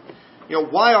 21.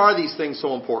 Why are these things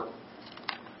so important?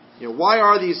 Why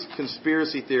are these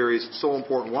conspiracy theories so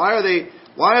important? Why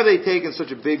are they taking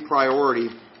such a big priority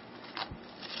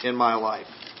in my life?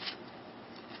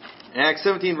 Acts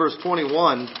 17, verse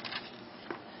 21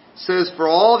 says, "For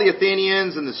all the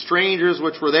Athenians and the strangers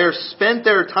which were there spent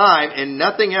their time in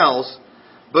nothing else,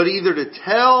 but either to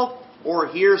tell or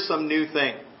hear some new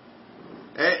thing."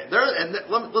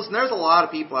 Listen, there's a lot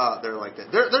of people out there like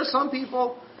that. There's some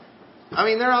people,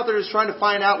 they're out there just trying to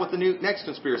find out what the next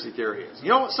conspiracy theory is.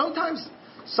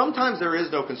 Sometimes there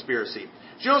is no conspiracy.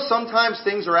 Sometimes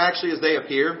things are actually as they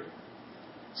appear.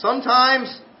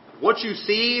 Sometimes what you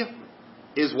see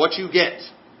is what you get.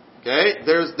 Okay?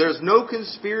 There's no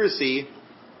conspiracy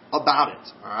about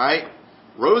it. All right?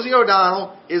 Rosie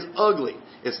O'Donnell is ugly.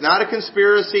 It's not a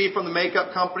conspiracy from the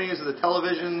makeup companies or the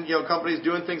television companies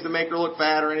doing things to make her look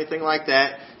fat or anything like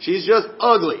that. She's just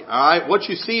ugly. All right? What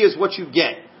you see is what you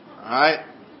get. All right?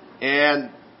 And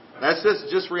that's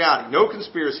just reality. No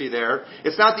conspiracy there.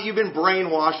 It's not that you've been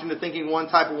brainwashed into thinking one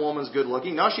type of woman's good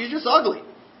looking. No, she's just ugly.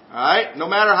 All right? No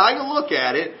matter how you look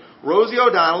at it, Rosie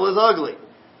O'Donnell is ugly.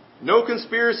 No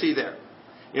conspiracy there.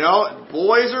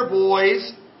 Boys are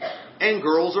boys and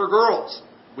girls are girls.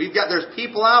 There's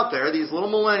people out there, these little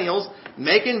millennials,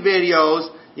 making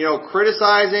videos,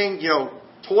 criticizing,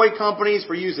 toy companies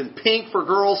for using pink for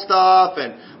girl stuff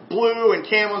and blue and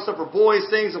camo stuff for boys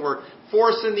things, and we're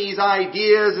forcing these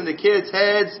ideas into kids'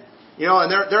 heads,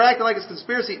 and they're acting like it's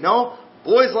conspiracy. No,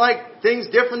 boys like things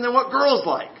different than what girls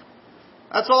like.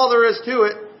 That's all there is to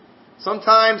it.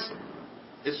 Sometimes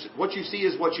it's what you see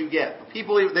is what you get.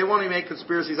 People, they want to make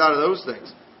conspiracies out of those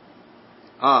things.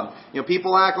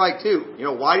 People act like too.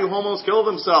 Why do homos kill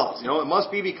themselves? It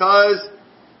must be because,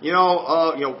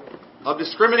 of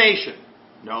discrimination.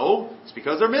 No, it's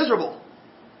because they're miserable.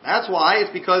 That's why.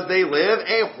 It's because they live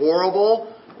a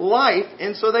horrible life,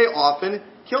 and so they often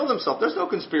kill themselves. There's no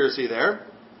conspiracy there.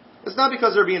 It's not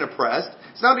because they're being oppressed.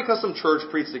 It's not because some church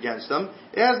preached against them.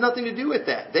 It has nothing to do with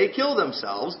that. They kill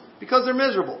themselves because they're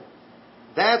miserable.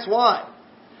 That's why.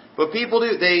 But people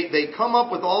do. They come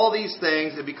up with all these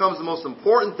things. It becomes the most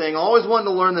important thing, always wanting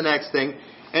to learn the next thing.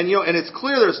 And and it's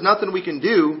clear there's nothing we can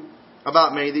do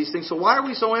about many of these things. So why are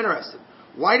we so interested?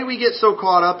 Why do we get so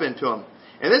caught up into them?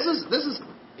 And this is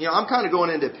I'm kind of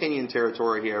going into opinion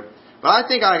territory here. But I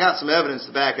think I got some evidence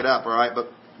to back it up, all right? But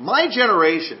my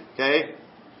generation, okay,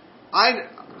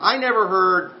 I never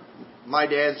heard my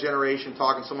dad's generation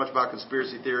talking so much about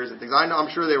conspiracy theories and things. I'm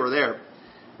sure they were there.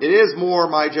 It is more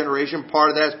my generation. Part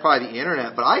of that is probably the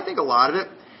internet. But I think a lot of it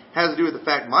has to do with the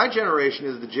fact my generation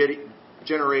is the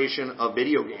generation of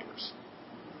video gamers,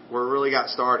 where it really got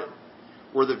started.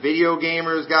 Where the video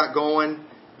gamers got going,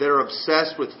 that are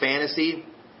obsessed with fantasy.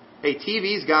 Hey,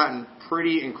 TV's gotten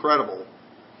pretty incredible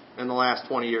in the last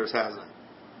 20 years, hasn't it?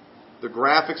 The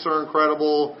graphics are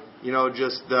incredible.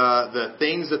 Just the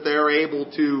things that they're able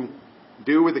to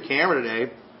do with the camera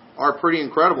today are pretty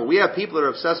incredible. We have people that are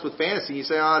obsessed with fantasy. You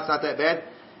say, oh, it's not that bad.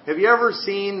 Have you ever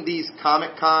seen these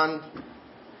Comic-Con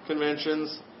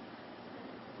conventions?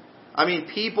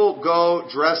 People go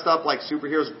dressed up like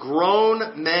superheroes.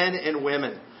 Grown men and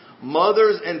women,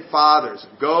 mothers and fathers,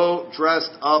 go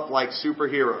dressed up like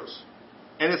superheroes.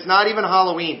 And it's not even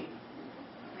Halloween.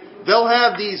 They'll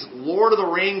have these Lord of the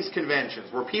Rings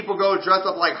conventions where people go dressed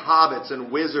up like hobbits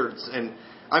and wizards and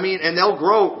I mean, and they'll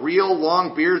grow real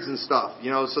long beards and stuff,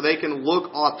 so they can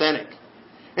look authentic.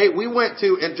 Hey, we went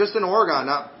to, and just in Oregon,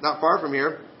 not far from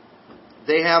here,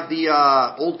 they have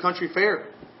the Old Country Fair.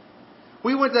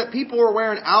 We went there, people were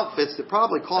wearing outfits that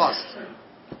probably cost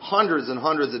hundreds and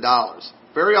hundreds of dollars.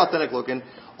 Very authentic looking.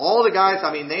 All the guys,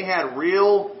 I mean, they had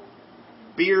real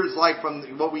beards like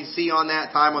from what we see on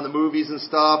that time on the movies and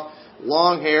stuff.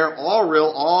 Long hair, all real,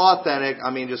 all authentic.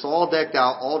 I mean, just all decked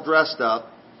out, all dressed up.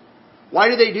 Why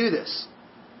do they do this?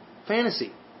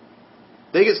 Fantasy.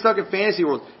 They get stuck in fantasy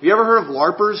world. Have you ever heard of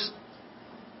LARPers?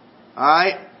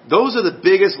 Alright? Those are the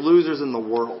biggest losers in the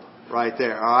world. Right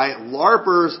there. Alright?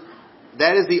 LARPers,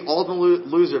 that is the ultimate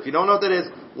loser. If you don't know what that is,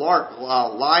 LARP,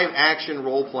 live action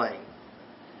role playing.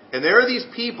 And there are these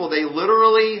people, they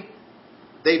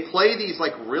play these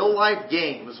like real life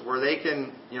games where they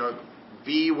can,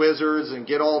 be wizards and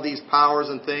get all these powers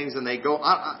and things, and they go,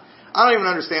 I don't even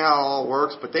understand how it all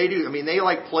works, but they do. I mean, they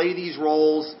like play these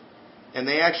roles, and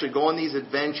they actually go on these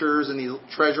adventures and these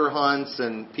treasure hunts,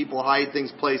 and people hide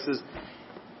things places.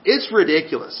 It's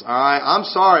ridiculous. All right, I'm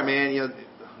sorry, man.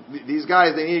 These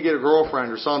guys, they need to get a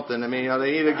girlfriend or something. I mean,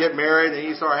 they need to get married. They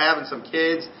need to start having some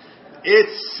kids.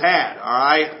 It's sad. All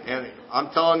right, and I'm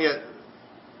telling you,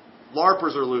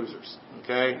 LARPers are losers.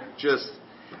 Okay,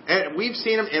 and we've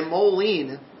seen them in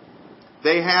Moline.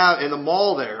 They have in the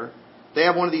mall there. They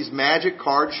have one of these magic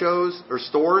card shows or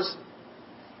stores.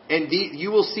 And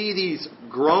you will see these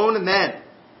grown men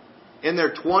in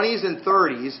their 20s and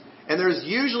 30s. And there's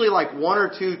usually like one or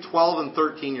two 12 and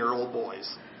 13-year-old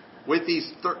boys with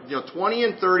these 20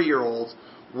 and 30-year-olds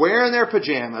wearing their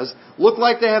pajamas, look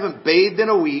like they haven't bathed in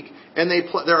a week, and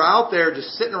they're out there just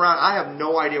sitting around. I have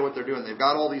no idea what they're doing. They've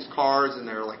got all these cards, and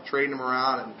they're like trading them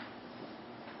around. And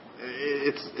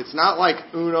it's not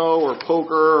like Uno or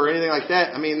poker or anything like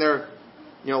that. I mean, they're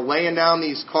laying down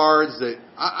these cards that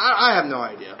I have no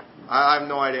idea. I have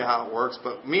no idea how it works.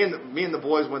 But me and the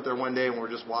boys went there one day and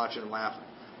we're just watching and laughing.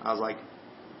 I was like,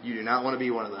 you do not want to be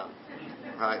one of them.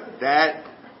 Right?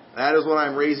 That is what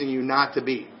I'm raising you not to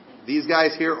be. These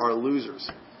guys here are losers.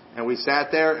 And we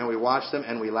sat there and we watched them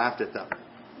and we laughed at them.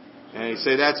 And you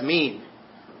say, that's mean.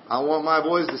 I want my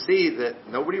boys to see that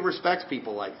nobody respects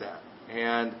people like that.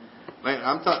 And man,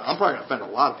 I'm probably going to offend a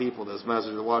lot of people in this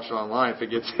message to watch it online if it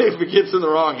gets in the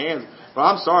wrong hands. But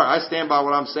I'm sorry. I stand by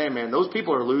what I'm saying, man. Those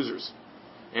people are losers.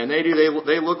 And they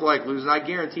look like losers. And I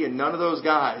guarantee you, none of those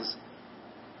guys,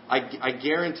 I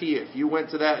guarantee you, if you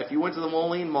went to the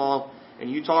Moline Mall and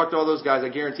you talked to all those guys, I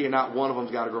guarantee you not one of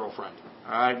them's got a girlfriend.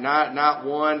 All right? Not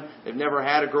one. They've never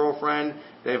had a girlfriend.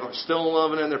 They're still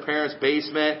living in their parents'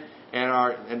 basement. And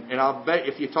I'll bet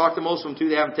if you talk to most of them too,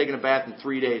 they haven't taken a bath in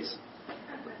 3 days.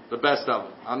 The best of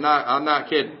them. I'm not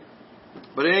kidding.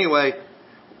 But anyway,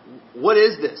 what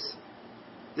is this?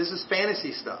 This is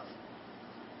fantasy stuff.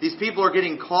 These people are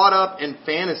getting caught up in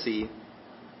fantasy.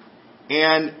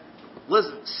 And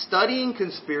listen, studying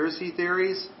conspiracy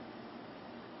theories,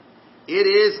 it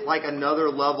is like another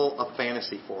level of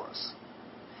fantasy for us.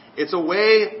 It's a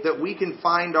way that we can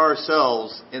find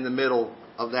ourselves in the middle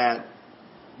of that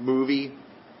movie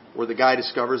where the guy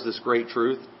discovers this great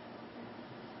truth.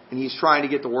 And he's trying to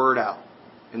get the word out.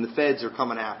 And the feds are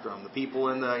coming after him. The people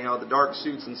in the dark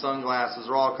suits and sunglasses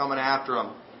are all coming after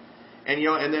him. And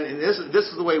this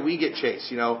is the way we get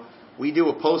chased. We do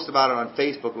a post about it on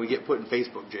Facebook and we get put in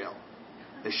Facebook jail.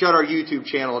 They shut our YouTube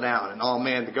channel down, and oh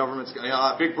man, the government's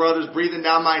Big Brother's breathing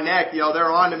down my neck. They're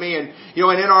on to me, and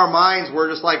and in our minds we're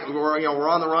just like we're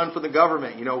on the run for the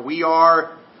government.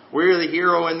 We're the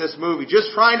hero in this movie,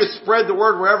 just trying to spread the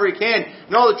word wherever he can.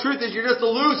 No, the truth is you're just a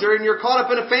loser, and you're caught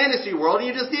up in a fantasy world, and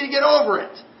you just need to get over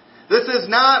it. This is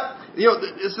not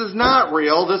this is not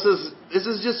real. This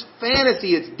is just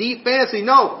fantasy. It's deep fantasy.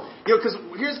 No, because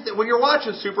when you're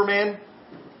watching Superman.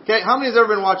 Okay, how many has ever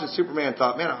been watching Superman and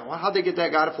thought, man, how'd they get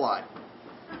that guy to fly?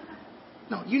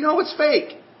 No, it's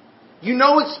fake.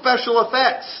 It's special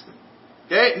effects.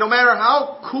 Okay, no matter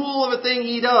how cool of a thing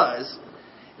he does,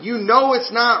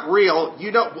 it's not real.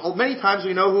 Many times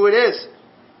we know who it is.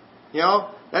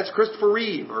 That's Christopher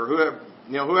Reeve or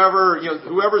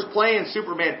whoever's playing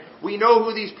Superman. We know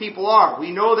who these people are.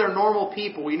 We know they're normal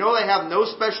people. We know they have no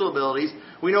special abilities.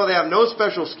 We know they have no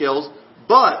special skills,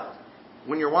 but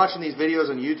when you're watching these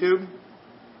videos on YouTube,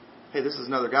 hey, this is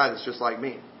another guy that's just like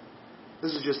me.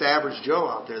 This is just average Joe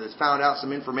out there that's found out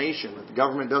some information that the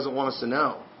government doesn't want us to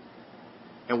know.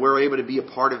 And we're able to be a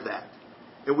part of that.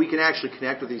 And we can actually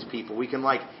connect with these people. We can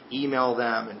email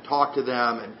them and talk to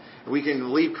them. And we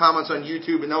can leave comments on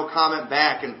YouTube and they'll comment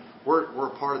back. And we're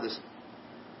a part of this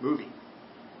movie.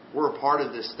 We're a part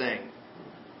of this thing.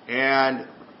 And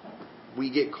we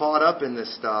get caught up in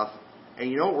this stuff. And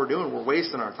you know what we're doing? We're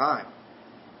wasting our time.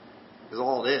 Is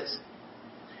all it is.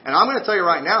 And I'm going to tell you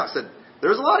right now, I said,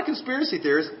 there's a lot of conspiracy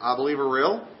theories I believe are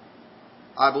real.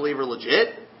 I believe are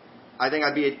legit. I think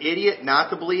I'd be an idiot not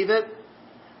to believe it.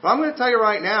 But I'm going to tell you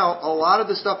right now, a lot of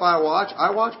the stuff I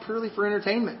watch purely for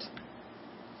entertainment.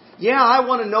 Yeah, I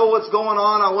want to know what's going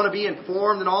on. I want to be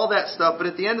informed and all that stuff. But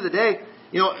at the end of the day,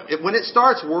 when it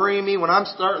starts worrying me, when I'm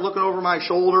start looking over my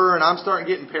shoulder and I'm starting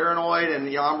getting paranoid and,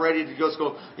 I'm ready to just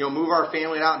go, move our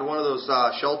family out into one of those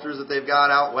shelters that they've got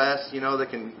out west, that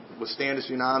can withstand a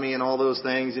tsunami and all those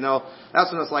things,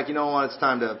 that's when it's like, it's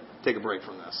time to take a break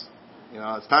from this.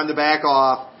 It's time to back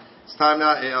off. It's time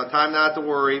not to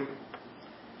worry.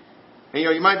 And,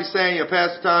 you might be saying,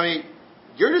 Pastor Tommy,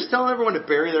 you're just telling everyone to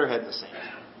bury their head in the sand.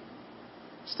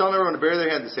 Just telling everyone to bury their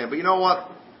head in the sand. But you know what?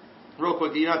 Real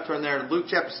quick, you have to turn there. Luke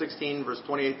chapter 16, verse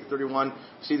 28 to 31. You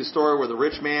see the story where the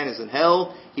rich man is in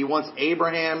hell. He wants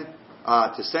Abraham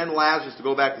to send Lazarus to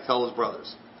go back to tell his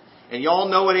brothers. And y'all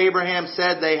know what Abraham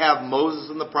said. They have Moses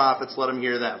and the prophets. Let them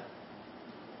hear them.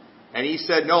 And he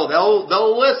said, no,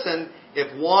 they'll listen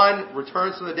if one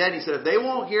returns from the dead. He said, if they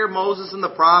won't hear Moses and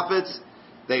the prophets,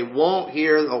 they won't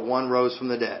hear the one rose from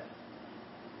the dead.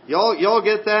 Y'all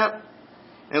get that?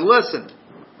 And listen,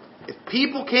 if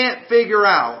people can't figure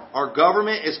out our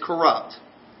government is corrupt,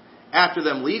 after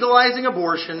them legalizing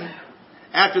abortion,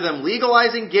 after them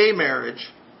legalizing gay marriage,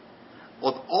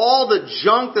 with all the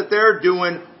junk that they're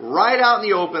doing right out in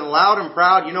the open, loud and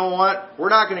proud, you know what? We're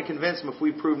not going to convince them if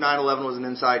we prove 9/11 was an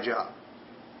inside job.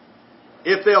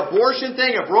 If the abortion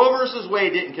thing, if Roe versus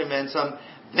Wade didn't convince them,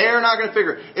 they're not going to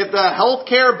figure it. If the health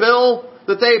care bill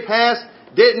that they passed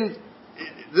didn't,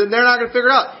 then they're not going to figure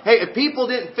it out. Hey, if people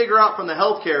didn't figure out from the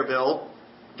health care bill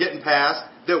getting passed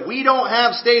that we don't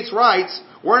have states' rights,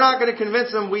 we're not going to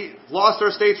convince them we lost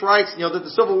our states' rights, that the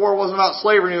Civil War wasn't about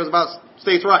slavery, it was about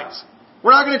states' rights.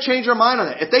 We're not going to change their mind on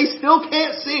that. If they still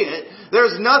can't see it,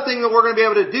 there's nothing that we're going to be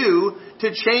able to do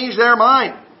to change their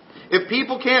mind. If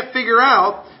people can't figure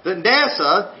out that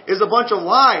NASA is a bunch of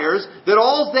liars, that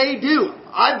all they do,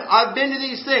 I've been to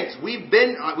these things. We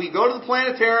go to the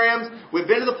planetariums. We've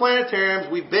been to the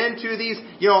planetariums. We've been to these,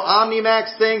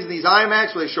 Omnimax things and these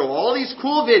IMAX where they show all these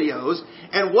cool videos.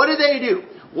 And what do?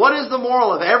 What is the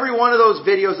moral of every one of those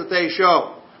videos that they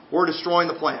show? We're destroying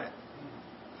the planet.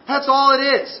 That's all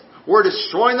it is. We're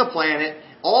destroying the planet.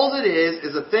 All it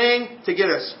is a thing to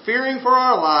get us fearing for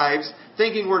our lives,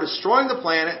 thinking we're destroying the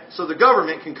planet so the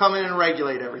government can come in and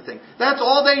regulate everything. That's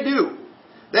all they do.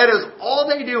 That is all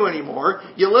they do anymore.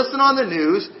 You listen on the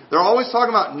news, they're always talking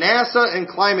about NASA and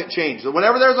climate change. So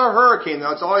whenever there's a hurricane,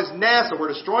 it's always NASA,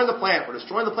 we're destroying the planet, we're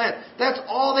destroying the planet. That's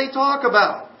all they talk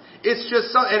about. It's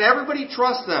just and everybody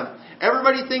trusts them.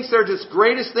 Everybody thinks they're this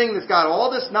greatest thing that's got all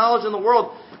this knowledge in the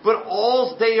world. But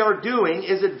all they are doing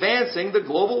is advancing the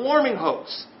global warming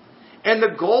hoax. And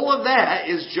the goal of that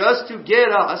is just to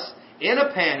get us in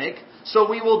a panic so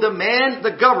we will demand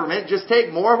the government just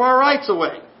take more of our rights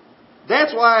away.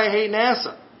 That's why I hate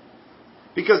NASA.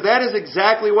 Because that is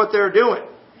exactly what they're doing.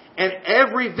 And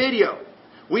every video,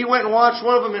 we went and watched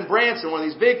one of them in Branson, one of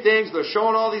these big things, they're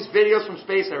showing all these videos from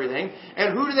space and everything.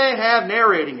 And who do they have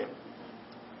narrating it?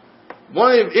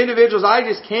 One of the individuals I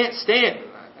just can't stand.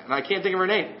 And I can't think of her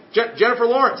name. Jennifer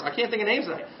Lawrence. I can't think of names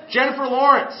tonight. Jennifer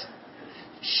Lawrence.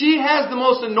 She has the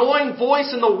most annoying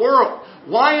voice in the world.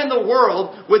 Why in the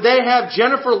world would they have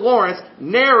Jennifer Lawrence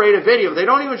narrate a video? They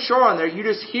don't even show her on there. You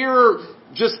just hear her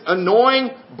just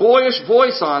annoying, boyish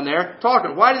voice on there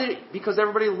talking. Why did it? Because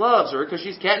everybody loves her because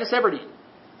she's Katniss Everdeen.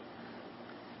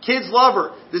 Kids love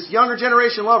her. This younger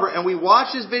generation love her. And we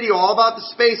watched this video all about the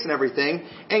space and everything.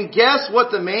 And guess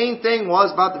what the main thing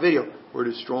was about the video? We're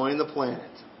destroying the planet.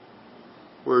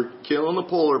 We're killing the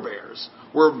polar bears.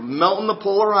 We're melting the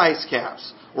polar ice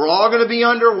caps. We're all going to be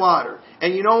underwater.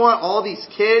 And you know what? All these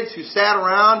kids who sat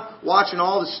around watching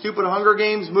all the stupid Hunger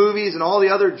Games movies and all the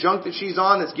other junk that she's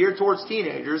on that's geared towards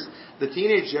teenagers, the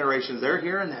teenage generations, they're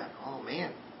hearing that. Oh,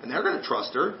 man. And they're going to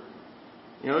trust her.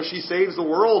 She saves the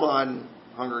world on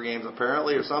Hunger Games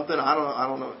apparently or something. I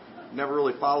don't know. Never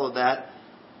really followed that.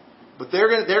 But they're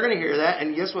going to hear that.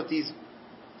 And guess what? These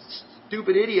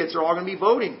stupid idiots are all going to be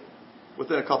voting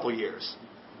within a couple years.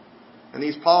 And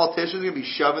these politicians are going to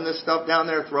be shoving this stuff down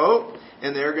their throat,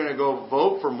 and they're going to go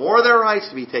vote for more of their rights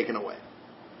to be taken away.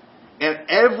 And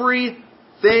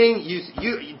everything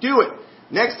you do it.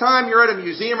 Next time you're at a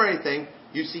museum or anything,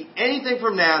 you see anything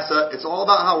from NASA, it's all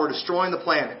about how we're destroying the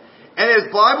planet. And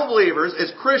as Bible believers,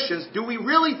 as Christians, do we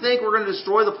really think we're going to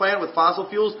destroy the planet with fossil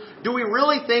fuels? Do we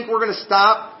really think we're going to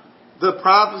stop the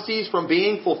prophecies from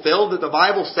being fulfilled that the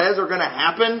Bible says are going to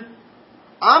happen?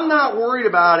 I'm not worried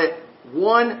about it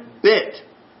one bit.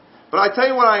 But I tell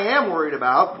you what I am worried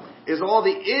about is all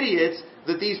the idiots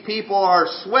that these people are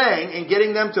swaying and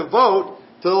getting them to vote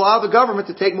to allow the government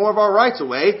to take more of our rights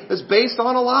away is based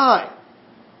on a lie.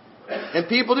 And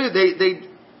people do.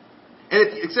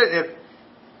 If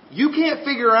you can't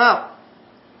figure out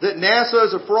that NASA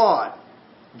is a fraud,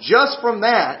 just from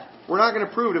that, we're not going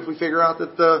to prove it if we figure out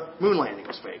that the moon landing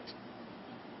was faked.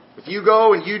 If you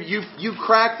go and you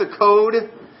crack the code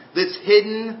that's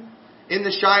hidden in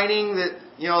The Shining that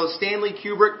Stanley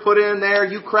Kubrick put in there,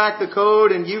 you crack the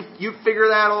code and you figure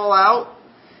that all out,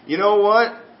 you know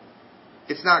what?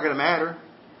 It's not going to matter.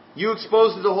 You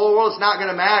expose it to the whole world, it's not going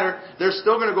to matter. They're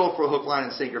still going to go for a hook, line,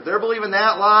 and sinker. If they're believing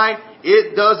that lie,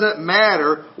 it doesn't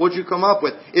matter what you come up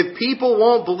with. If people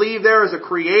won't believe there is a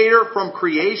creator from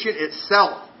creation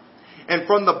itself and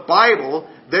from the Bible,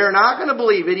 they're not going to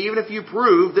believe it even if you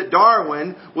prove that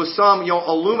Darwin was some,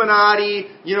 Illuminati,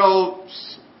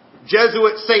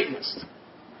 Jesuit Satanist.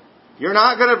 You're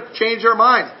not going to change their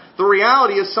minds. The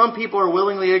reality is some people are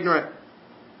willingly ignorant.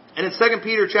 And in 2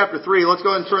 Peter chapter 3, let's go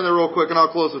ahead and turn there real quick and I'll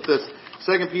close with this.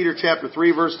 2 Peter chapter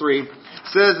 3 verse 3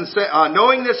 says,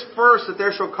 knowing this first, that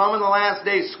there shall come in the last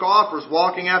days scoffers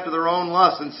walking after their own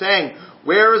lusts and saying,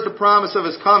 where is the promise of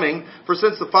His coming? For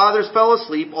since the fathers fell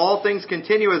asleep, all things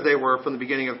continue as they were from the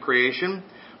beginning of creation.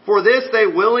 For this they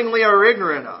willingly are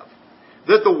ignorant of,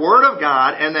 that the Word of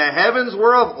God and the heavens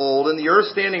were of old, and the earth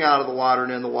standing out of the water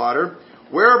and in the water,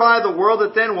 whereby the world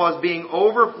that then was, being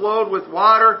overflowed with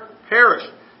water, perished.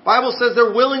 The Bible says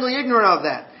they're willingly ignorant of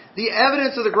that. The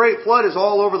evidence of the great flood is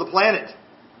all over the planet.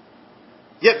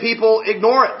 Yet people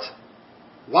ignore it.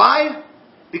 Why?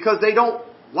 Because they don't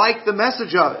like the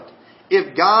message of it.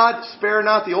 If God spared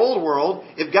not the old world,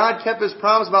 if God kept His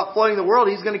promise about flooding the world,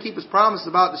 He's going to keep His promise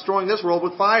about destroying this world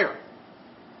with fire.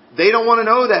 They don't want to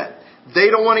know that.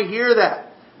 They don't want to hear that.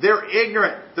 They're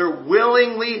ignorant. They're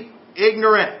willingly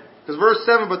ignorant. Because verse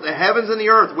 7, but the heavens and the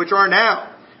earth, which are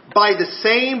now, by the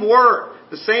same word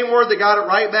that got it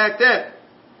right back then,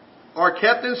 are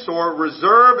kept in store,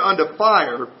 reserved unto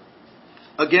fire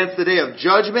against the day of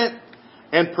judgment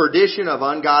and perdition of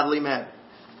ungodly men.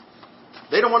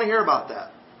 They don't want to hear about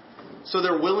that. So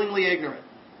they're willingly ignorant.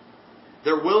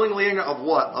 They're willingly ignorant of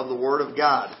what? Of the Word of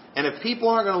God. And if people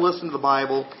aren't going to listen to the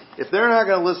Bible, if they're not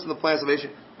going to listen to the plan of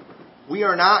salvation, we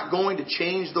are not going to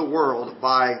change the world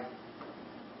by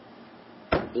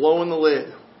blowing the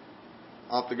lid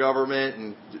off the government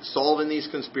and solving these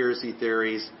conspiracy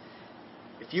theories.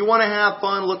 If you want to have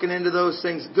fun looking into those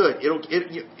things, good.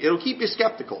 It'll keep you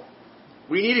skeptical.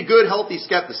 We need a good, healthy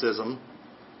skepticism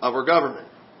of our government.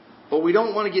 But we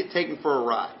don't want to get taken for a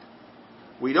ride.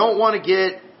 We don't want to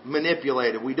get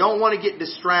manipulated. We don't want to get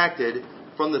distracted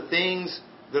from the things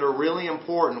that are really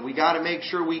important. We got to make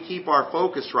sure we keep our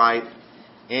focus right.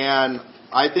 And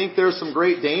I think there's some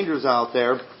great dangers out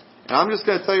there. And I'm just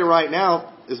going to tell you right now,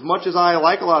 as much as I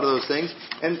like a lot of those things,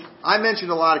 and I mentioned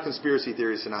a lot of conspiracy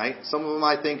theories tonight. Some of them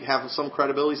I think have some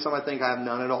credibility. Some I think I have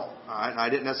none at all. All right? And I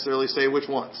didn't necessarily say which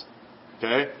ones.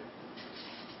 Okay?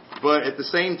 But at the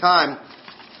same time,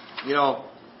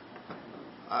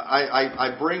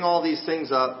 I bring all these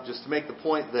things up just to make the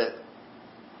point that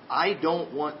I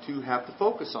don't want to have to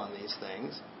focus on these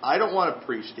things. I don't want to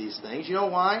preach these things. You know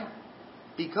why?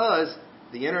 Because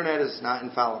the internet is not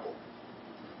infallible.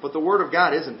 But the Word of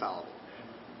God is infallible.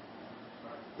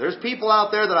 There's people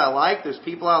out there that I like. There's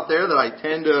people out there that I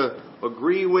tend to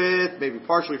agree with, maybe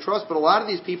partially trust. But a lot of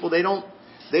these people, they don't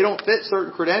fit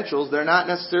certain credentials. They're not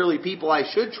necessarily people I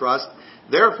should trust.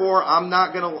 Therefore, I'm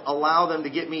not going to allow them to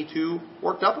get me too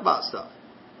worked up about stuff.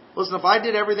 Listen, if I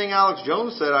did everything Alex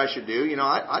Jones said I should do,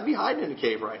 I'd be hiding in a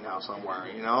cave right now somewhere.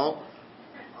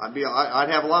 I'd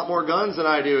have a lot more guns than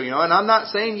I do. And I'm not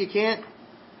saying you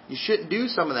shouldn't do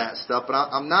some of that stuff, but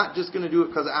I'm not just going to do it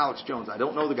because of Alex Jones. I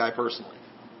don't know the guy personally.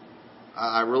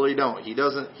 I really don't. He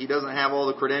doesn't have all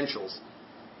the credentials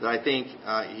that I think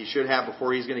he should have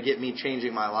before he's going to get me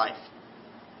changing my life.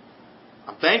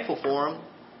 I'm thankful for him.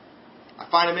 I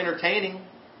find him entertaining,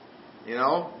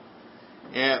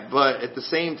 but at the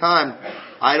same time,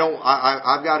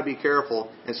 I've got to be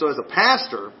careful. And so as a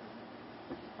pastor,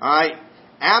 all right,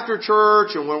 after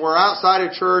church and when we're outside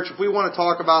of church, if we want to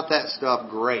talk about that stuff,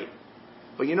 great.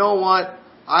 But you know what?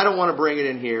 I don't want to bring it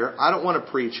in here. I don't want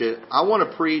to preach it. I want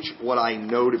to preach what I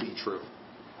know to be true.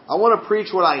 I want to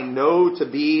preach what I know to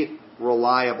be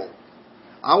reliable.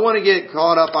 I want to get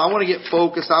caught up. I want to get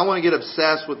focused. I want to get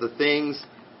obsessed with the things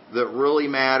that really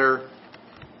matter.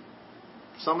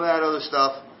 Some of that other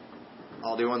stuff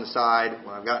I'll do on the side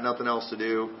when I've got nothing else to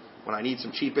do, when I need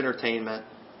some cheap entertainment.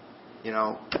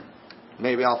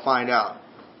 Maybe I'll find out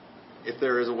if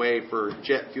there is a way for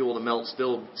jet fuel to melt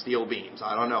steel beams.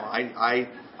 I don't know. I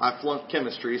I flunked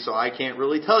chemistry, so I can't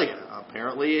really tell you.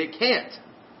 Apparently it can't.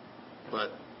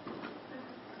 But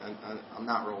I'm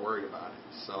not real worried about it.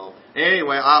 So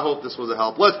anyway, I hope this was a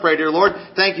help. Let's pray, dear Lord.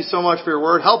 Thank you so much for your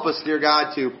word. Help us, dear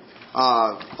God, to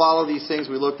follow these things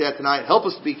we looked at tonight. Help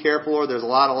us to be careful, Lord. There's a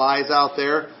lot of lies out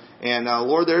there. And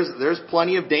Lord, there's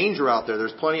plenty of danger out there.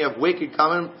 There's plenty of wicked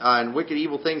coming and wicked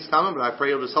evil things coming. But I pray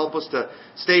you'll just help us to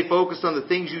stay focused on the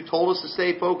things you told us to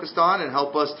stay focused on, and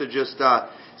help us to just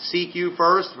seek you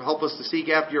first. Help us to seek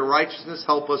after your righteousness.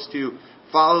 Help us to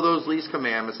follow those least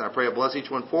commandments. And I pray you'll bless each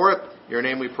one for it. In your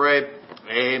name we pray.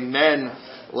 Amen.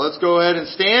 Let's go ahead and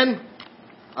stand.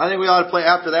 I think we ought to play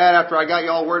after that. After I got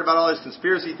you all worried about all these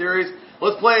conspiracy theories,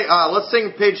 let's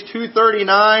sing page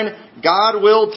 239. God will